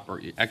literally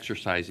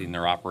exercising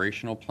their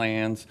operational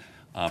plans,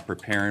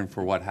 preparing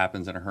for what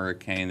happens in a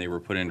hurricane. They were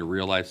put into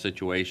real-life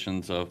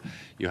situations of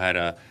you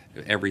had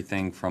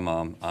everything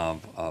from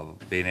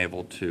being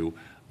able to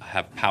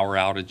have power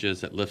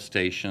outages at lift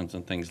stations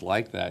and things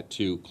like that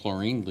to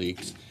chlorine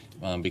leaks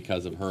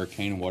because of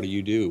hurricane. What do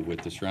you do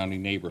with the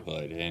surrounding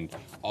neighborhood? And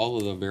all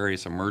of the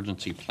various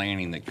emergency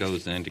planning that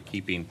goes into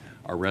keeping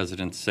our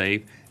residents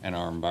safe and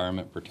our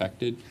environment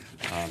protected.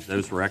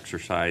 Those were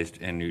exercised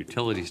in the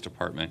Utilities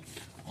Department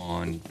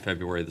on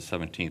February the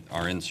 17th,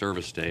 our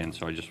In-Service Day, and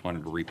so I just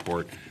wanted to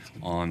report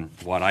on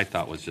what I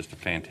thought was just a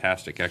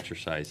fantastic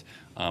exercise,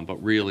 but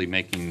really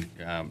making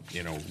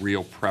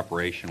real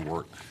preparation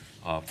work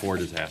for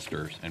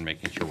disasters and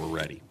making sure we're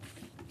ready.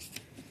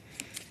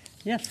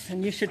 Yes,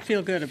 and you should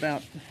feel good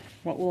about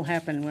what will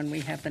happen when we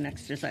have the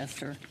next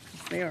disaster.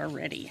 They are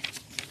ready.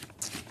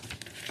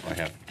 I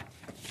have.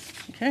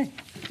 Okay.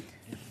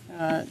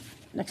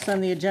 Next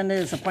on the agenda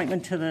is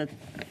appointment to the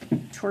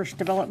Tourist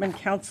Development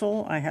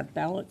Council. I have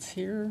ballots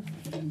here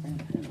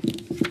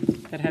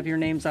that have your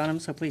names on them,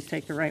 so please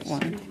take the right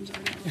one.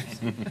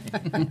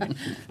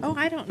 Oh,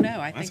 I don't know.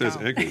 I Mine think says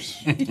I'll- Eggers.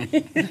 And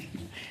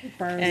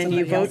you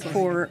Somebody vote else's.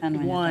 for And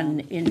when you're one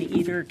done. in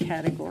either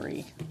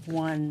category.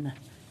 One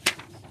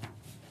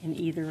in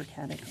either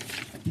category.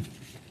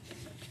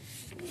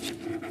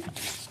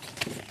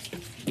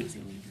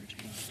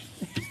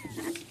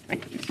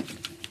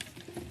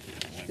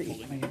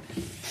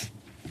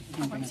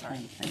 Oh, I'm sorry.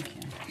 Thank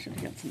you. Should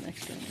have got some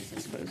extra ones, I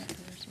suppose.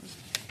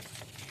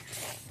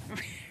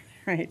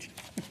 Right.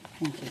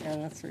 Yeah,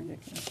 that's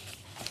ridiculous.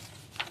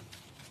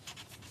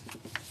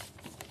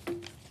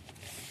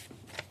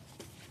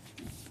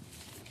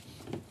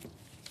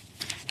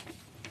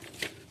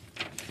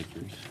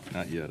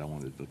 Not yet. I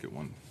wanted to look at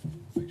one,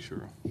 make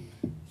sure.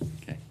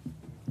 Okay.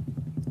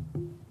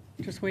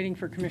 Just waiting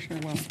for Commissioner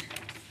Welch.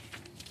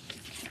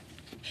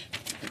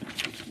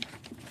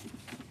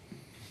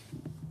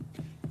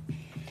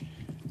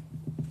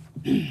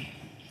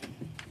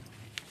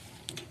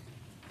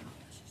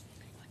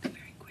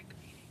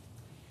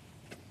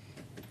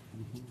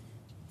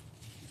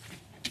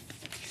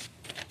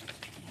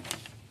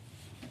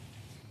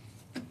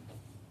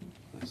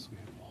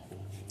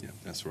 Yeah,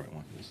 that's the right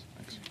one. Yes,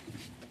 thanks.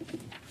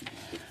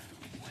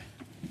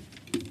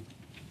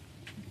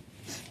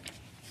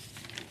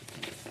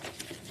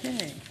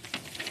 Okay.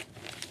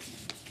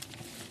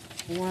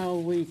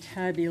 While we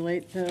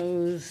tabulate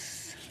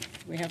those,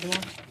 we have them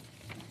all. Do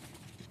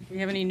we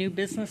have any new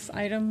business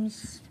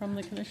items from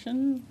the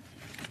commission?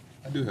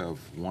 I do have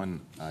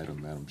one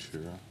item, Madam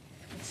Chair.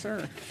 Yes,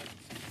 sir.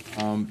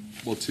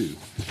 Well, two.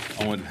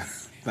 I want to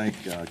thank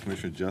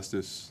Commissioner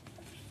Justice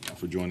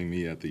for joining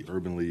me at the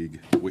Urban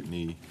League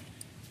Whitney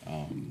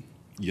M.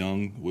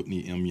 Young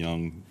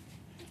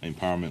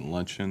Empowerment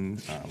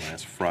Luncheon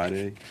last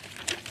Friday.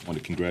 I want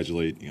to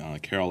congratulate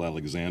Carol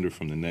Alexander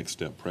from the Next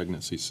Step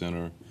Pregnancy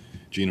Center,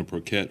 Gina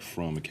Burkett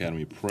from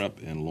Academy Prep,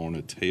 and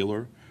Lorna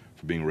Taylor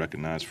for being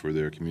recognized for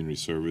their community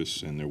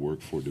service and their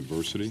work for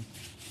diversity.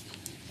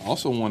 I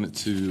also wanted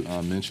to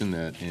mention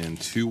that in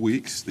 2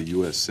 weeks, the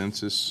U.S.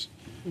 Census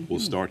will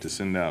start to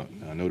send out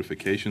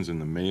notifications in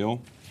the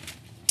mail.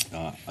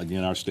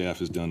 Again, our staff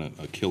has done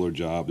a killer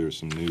job. There's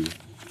some new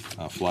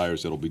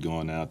flyers that'll be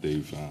going out.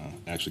 They've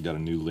actually got a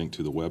new link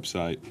to the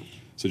website.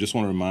 So just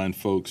want to remind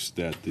folks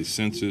that the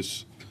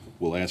census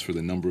will ask for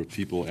the number of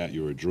people at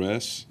your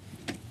address,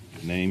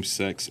 name,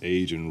 sex,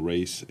 age, and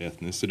race,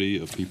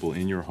 ethnicity of people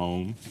in your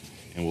home,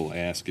 and will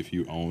ask if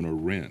you own or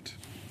rent.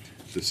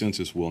 The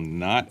census will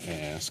not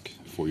ask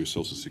for your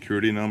Social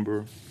Security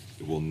number.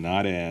 It will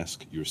not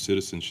ask your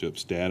citizenship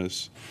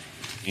status,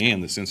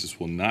 and the census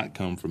will not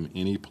come from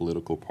any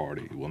political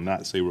party. It will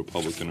not say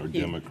Republican or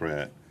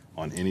Democrat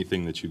on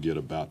anything that you get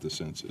about the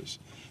census.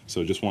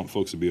 So just want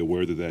folks to be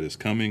aware that that is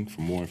coming.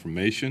 For more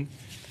information,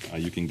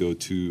 you can go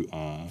to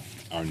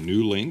our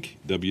new link,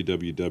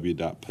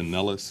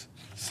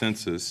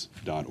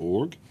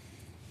 www.pinellascensus.org,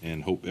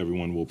 and hope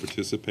everyone will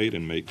participate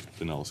and make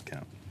Pinellas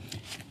count. I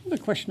have a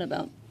question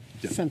about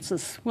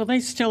census. Will they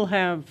still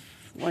have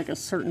like a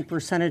certain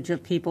percentage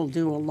of people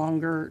do a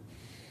longer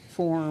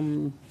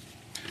form?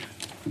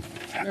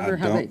 I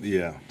don't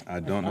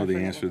know the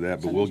answer to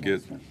that, but we'll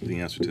get the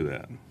answer to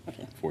that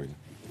for you.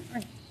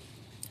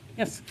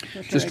 Yes.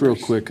 Commissioner Just real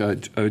Akers. quick,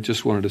 I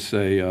just wanted to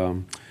say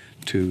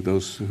to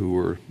those who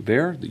were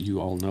there, that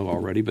you all know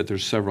already, but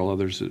there's several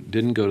others that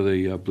didn't go to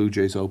the Blue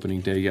Jays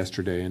opening day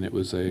yesterday, and it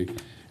was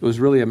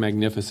really a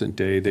magnificent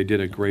day. They did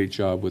a great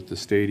job with the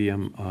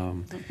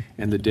stadium,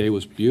 and the day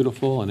was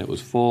beautiful, and it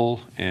was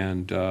full,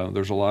 and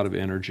there's a lot of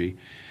energy.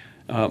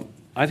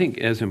 I think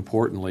as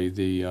importantly,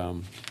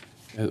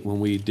 when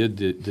we did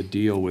the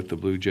deal with the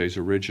Blue Jays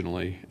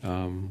originally,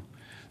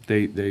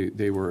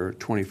 they were a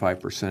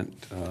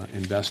 25%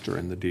 investor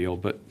in the deal,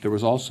 but there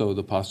was also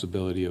the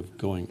possibility of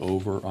going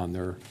over on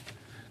their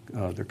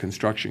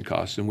construction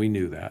costs, and we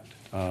knew that.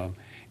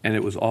 And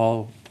it was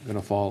all going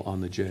to fall on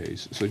the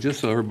Jays. So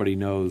just so everybody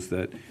knows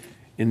that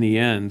in the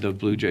end, the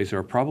Blue Jays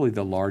are probably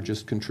the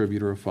largest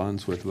contributor of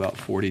funds with about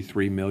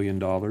 $43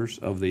 million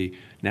of the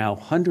now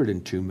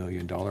 $102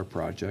 million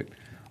project.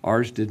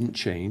 Ours didn't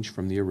change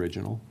from the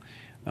original.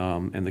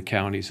 And the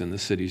counties and the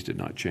cities did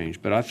not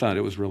change. But I thought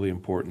it was really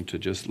important to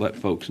just let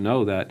folks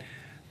know that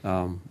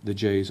the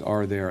Jays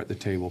are there at the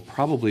table,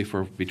 probably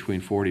for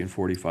between 40 and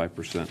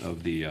 45%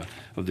 of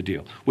the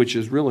deal, which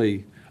is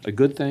really a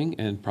good thing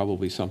and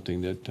probably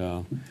something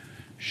that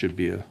should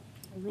be a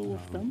rule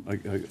of thumb.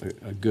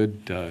 A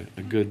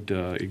good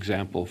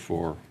example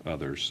for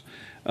others.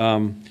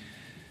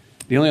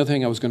 The only other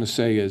thing I was going to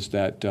say is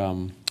that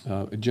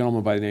a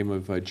gentleman by the name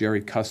of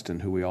Jerry Custon,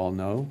 who we all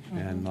know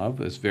and love,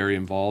 is very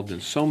involved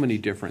in so many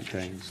different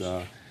things,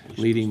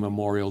 leading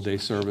Memorial Day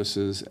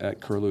services at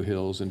Curlew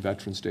Hills and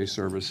Veterans Day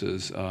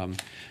services.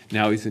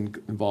 Now he's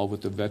involved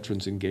with the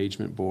Veterans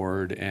Engagement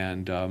Board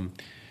and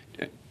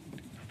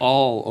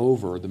all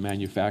over the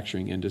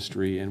manufacturing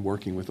industry and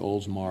working with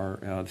Oldsmar,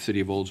 the city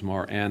of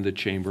Oldsmar, and the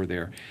chamber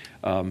there.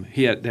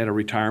 They had a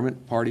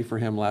retirement party for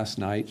him last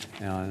night,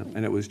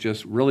 and it was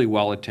just really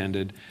well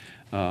attended.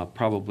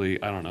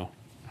 Probably, I don't know,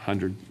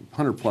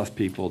 100 plus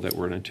people that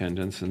were in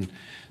attendance and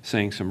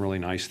saying some really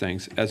nice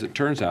things. As it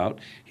turns out,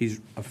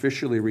 he's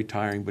officially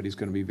retiring, but he's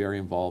going to be very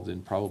involved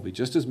in probably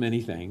just as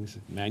many things.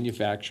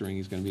 Manufacturing,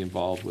 he's going to be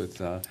involved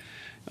with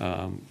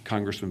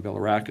Congressman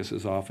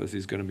Bilirakis' office.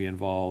 He's going to be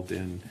involved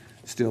in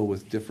still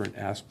with different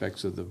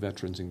aspects of the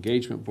Veterans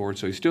Engagement Board.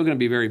 So he's still going to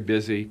be very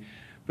busy,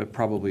 but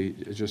probably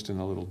just in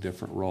a little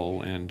different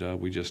role. And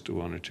we just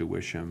wanted to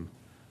wish him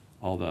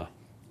all the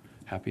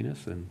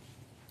happiness and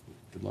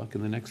good luck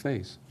in the next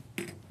phase.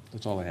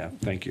 That's all I have.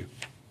 Thank you.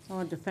 I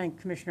wanted to thank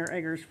Commissioner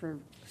Eggers for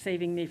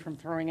saving me from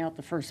throwing out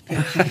the first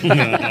pitch.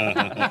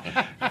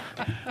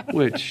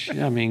 Which,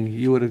 I mean,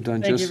 you would have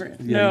done Thank just... you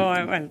no,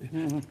 I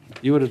went.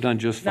 You would have done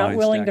just fine. Not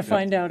willing to stacked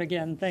find up, out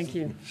again. Thank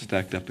you.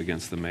 Stacked up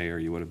against the mayor,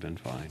 you would have been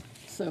fine.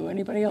 So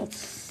anybody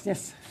else?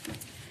 Yes.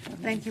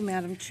 Thank you,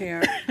 Madam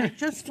Chair. I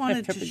just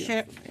wanted to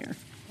share.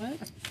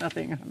 What?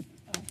 Nothing.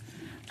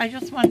 I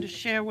just wanted to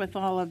share with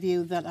all of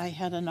you that I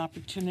had an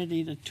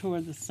opportunity to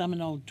tour the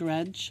Seminole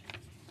Dredge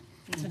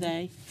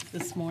today,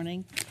 this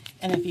morning.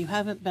 And if you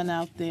haven't been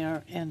out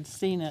there and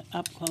seen it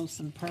up close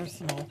and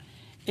personal,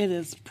 it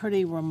is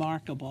pretty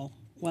remarkable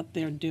what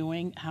they're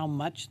doing, how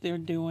much they're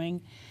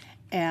doing.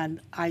 And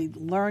I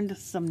learned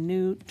some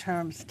new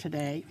terms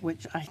today,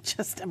 which I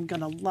just am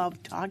going to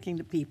love talking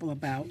to people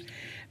about,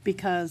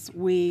 because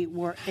we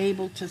were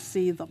able to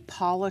see the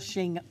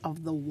polishing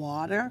of the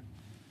water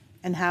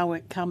and how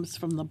it comes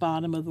from the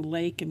bottom of the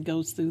lake and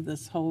goes through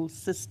this whole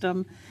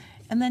system.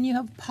 And then you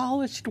have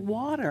polished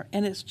water,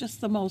 and it's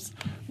just the most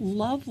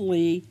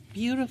lovely,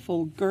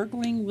 beautiful,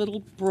 gurgling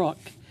little brook,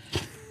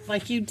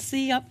 like you'd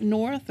see up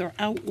north or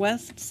out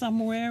west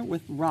somewhere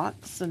with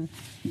rocks, and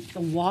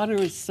the water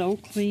is so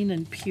clean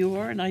and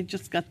pure, and I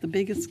just got the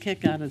biggest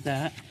kick out of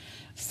that.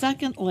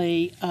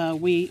 Secondly,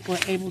 we were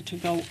able to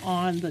go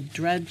on the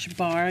dredge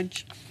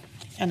barge,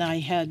 and I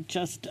had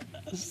just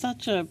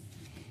such a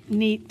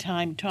neat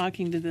time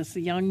talking to this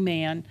young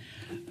man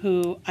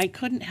who I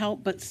couldn't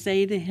help but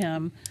say to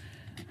him,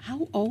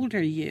 "How old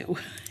are you?"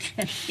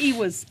 And he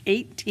was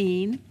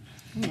 18.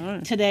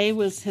 Today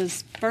was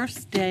his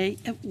first day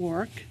at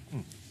work.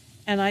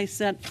 And I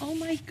said, "Oh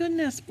my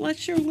goodness,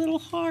 bless your little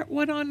heart.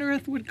 What on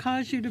earth would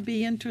cause you to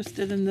be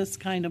interested in this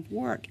kind of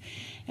work?"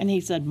 And he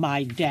said,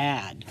 "My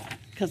dad,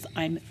 because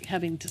I'm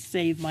having to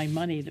save my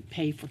money to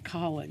pay for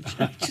college."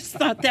 I just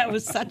thought that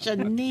was such a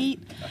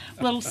neat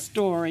little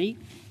story.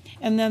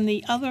 And then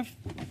the other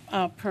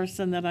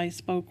person that I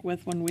spoke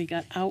with when we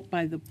got out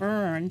by the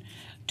burn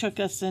took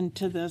us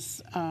into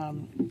this,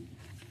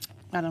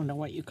 I don't know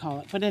what you call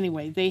it, but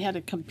anyway, they had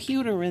a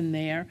computer in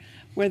there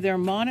where they're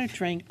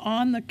monitoring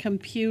on the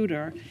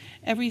computer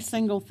every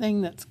single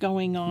thing that's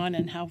going on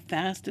and how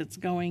fast it's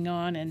going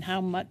on and how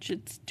much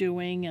it's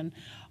doing and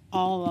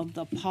all of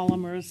the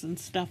polymers and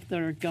stuff that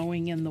are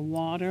going in the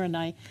water. And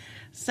I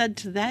said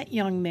to that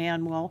young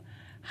man, "Well,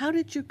 how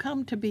did you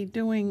come to be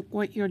doing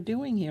what you're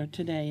doing here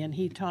today?" And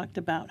he talked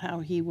about how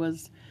he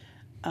was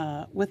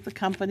with the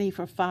company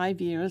for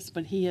 5 years,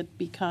 but he had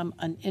become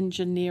an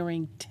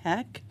engineering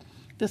tech.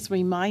 This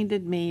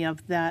reminded me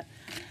of that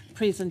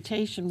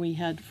presentation we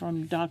had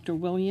from Dr.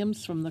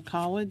 Williams from the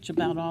college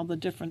about all the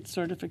different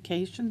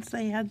certifications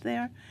they had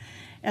there,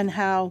 and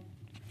how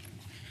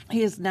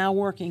he is now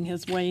working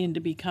his way into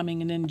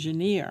becoming an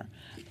engineer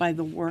by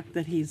the work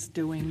that he's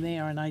doing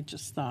there. And I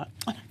just thought,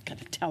 I'm going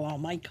to tell all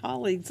my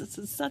colleagues, this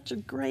is such a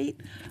great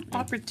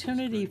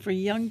opportunity for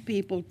young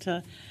people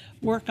to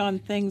work on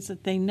things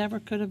that they never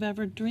could have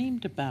ever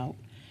dreamed about.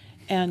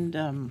 And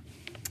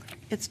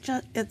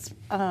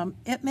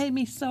it made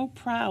me so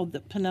proud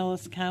that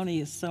Pinellas County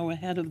is so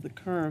ahead of the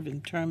curve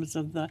in terms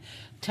of the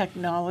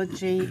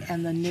technology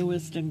and the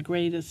newest and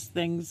greatest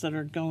things that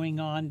are going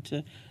on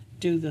to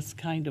do this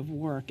kind of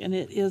work. And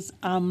it is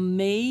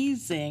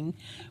amazing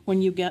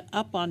when you get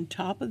up on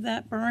top of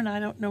that burn. I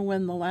don't know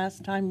when the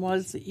last time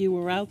was that you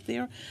were out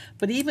there,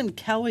 but even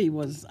Kelly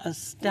was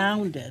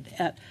astounded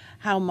at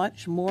how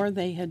much more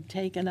they had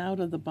taken out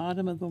of the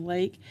bottom of the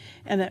lake.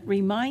 And it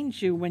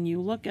reminds you, when you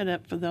look at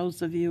it, for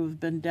those of you who've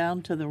been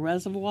down to the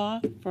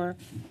reservoir for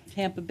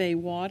Tampa Bay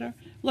water,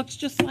 looks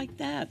just like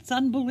that. It's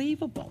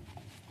unbelievable.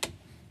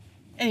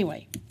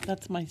 Anyway,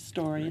 that's my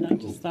story, and I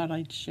just thought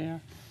I'd share.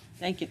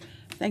 Thank you.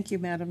 Thank you,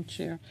 Madam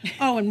Chair.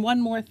 Oh, and one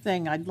more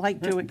thing. I'd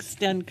like to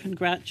extend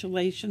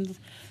congratulations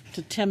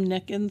to Tim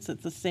Nickens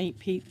at the St.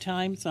 Pete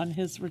Times on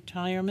his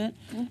retirement.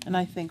 And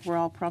I think we're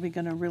all probably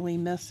going to really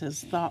miss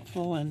his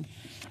thoughtful and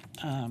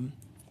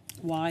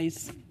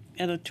wise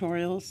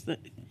editorials that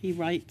he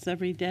writes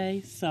every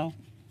day. So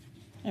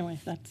anyway,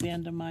 that's the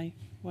end of my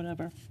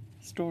whatever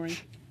story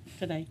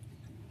today.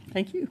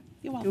 Thank you.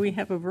 You're welcome. Do we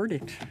have a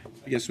verdict?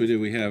 Yes, we do.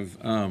 We have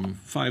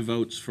 5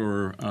 votes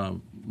for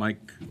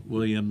Mike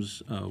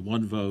Williams,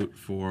 1 vote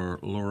for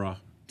Laura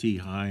T.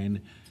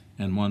 Hine,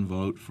 and 1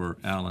 vote for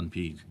Alan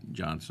P.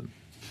 Johnson.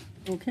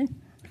 Okay,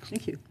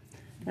 thank you.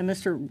 And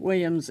Mr.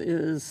 Williams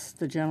is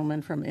the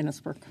gentleman from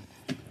Innisbrook.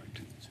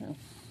 So,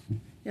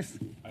 yes,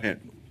 I had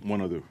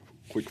one other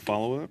quick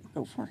follow-up.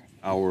 go for it.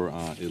 Our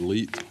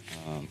elite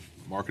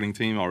marketing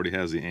team already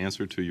has the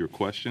answer to your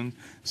question,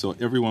 so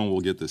everyone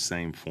will get the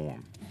same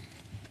form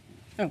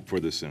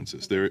for the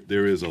census.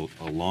 There is a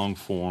long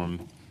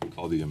form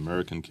called the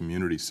American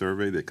Community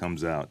Survey that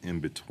comes out in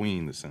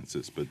between the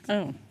census, but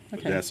Oh,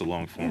 okay. that's a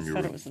long form I you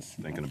thought were it was this-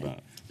 thinking okay. about.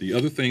 The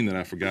other thing that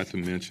I forgot to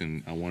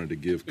mention, I wanted to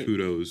give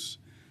kudos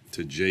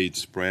to Jade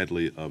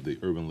Spradley of the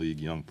Urban League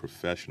Young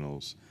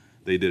Professionals.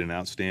 They did an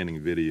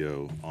outstanding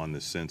video on the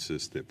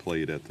census that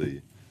played at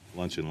the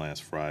luncheon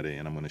last Friday,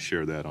 and I'm going to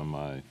share that on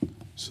my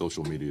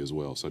social media as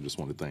well. So I just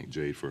want to thank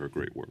Jade for her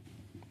great work.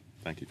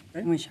 Thank you.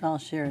 And we should all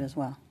share it as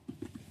well.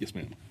 Yes,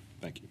 ma'am.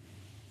 Thank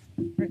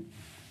you. Great.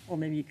 Well,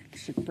 maybe you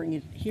should bring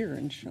it here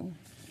and show.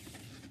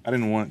 I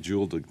didn't want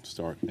Jewel to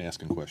start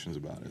asking questions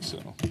about it, so.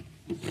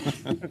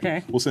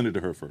 Okay. We'll send it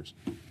to her first.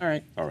 All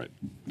right. All right.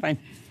 Fine.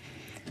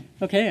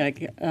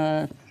 Okay,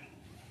 that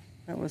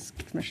was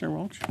Commissioner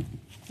Welch.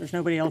 There's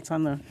nobody else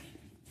on the,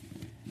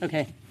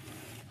 okay.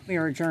 We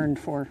are adjourned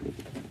for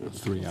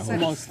 3 hours.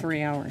 almost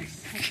 3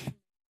 hours.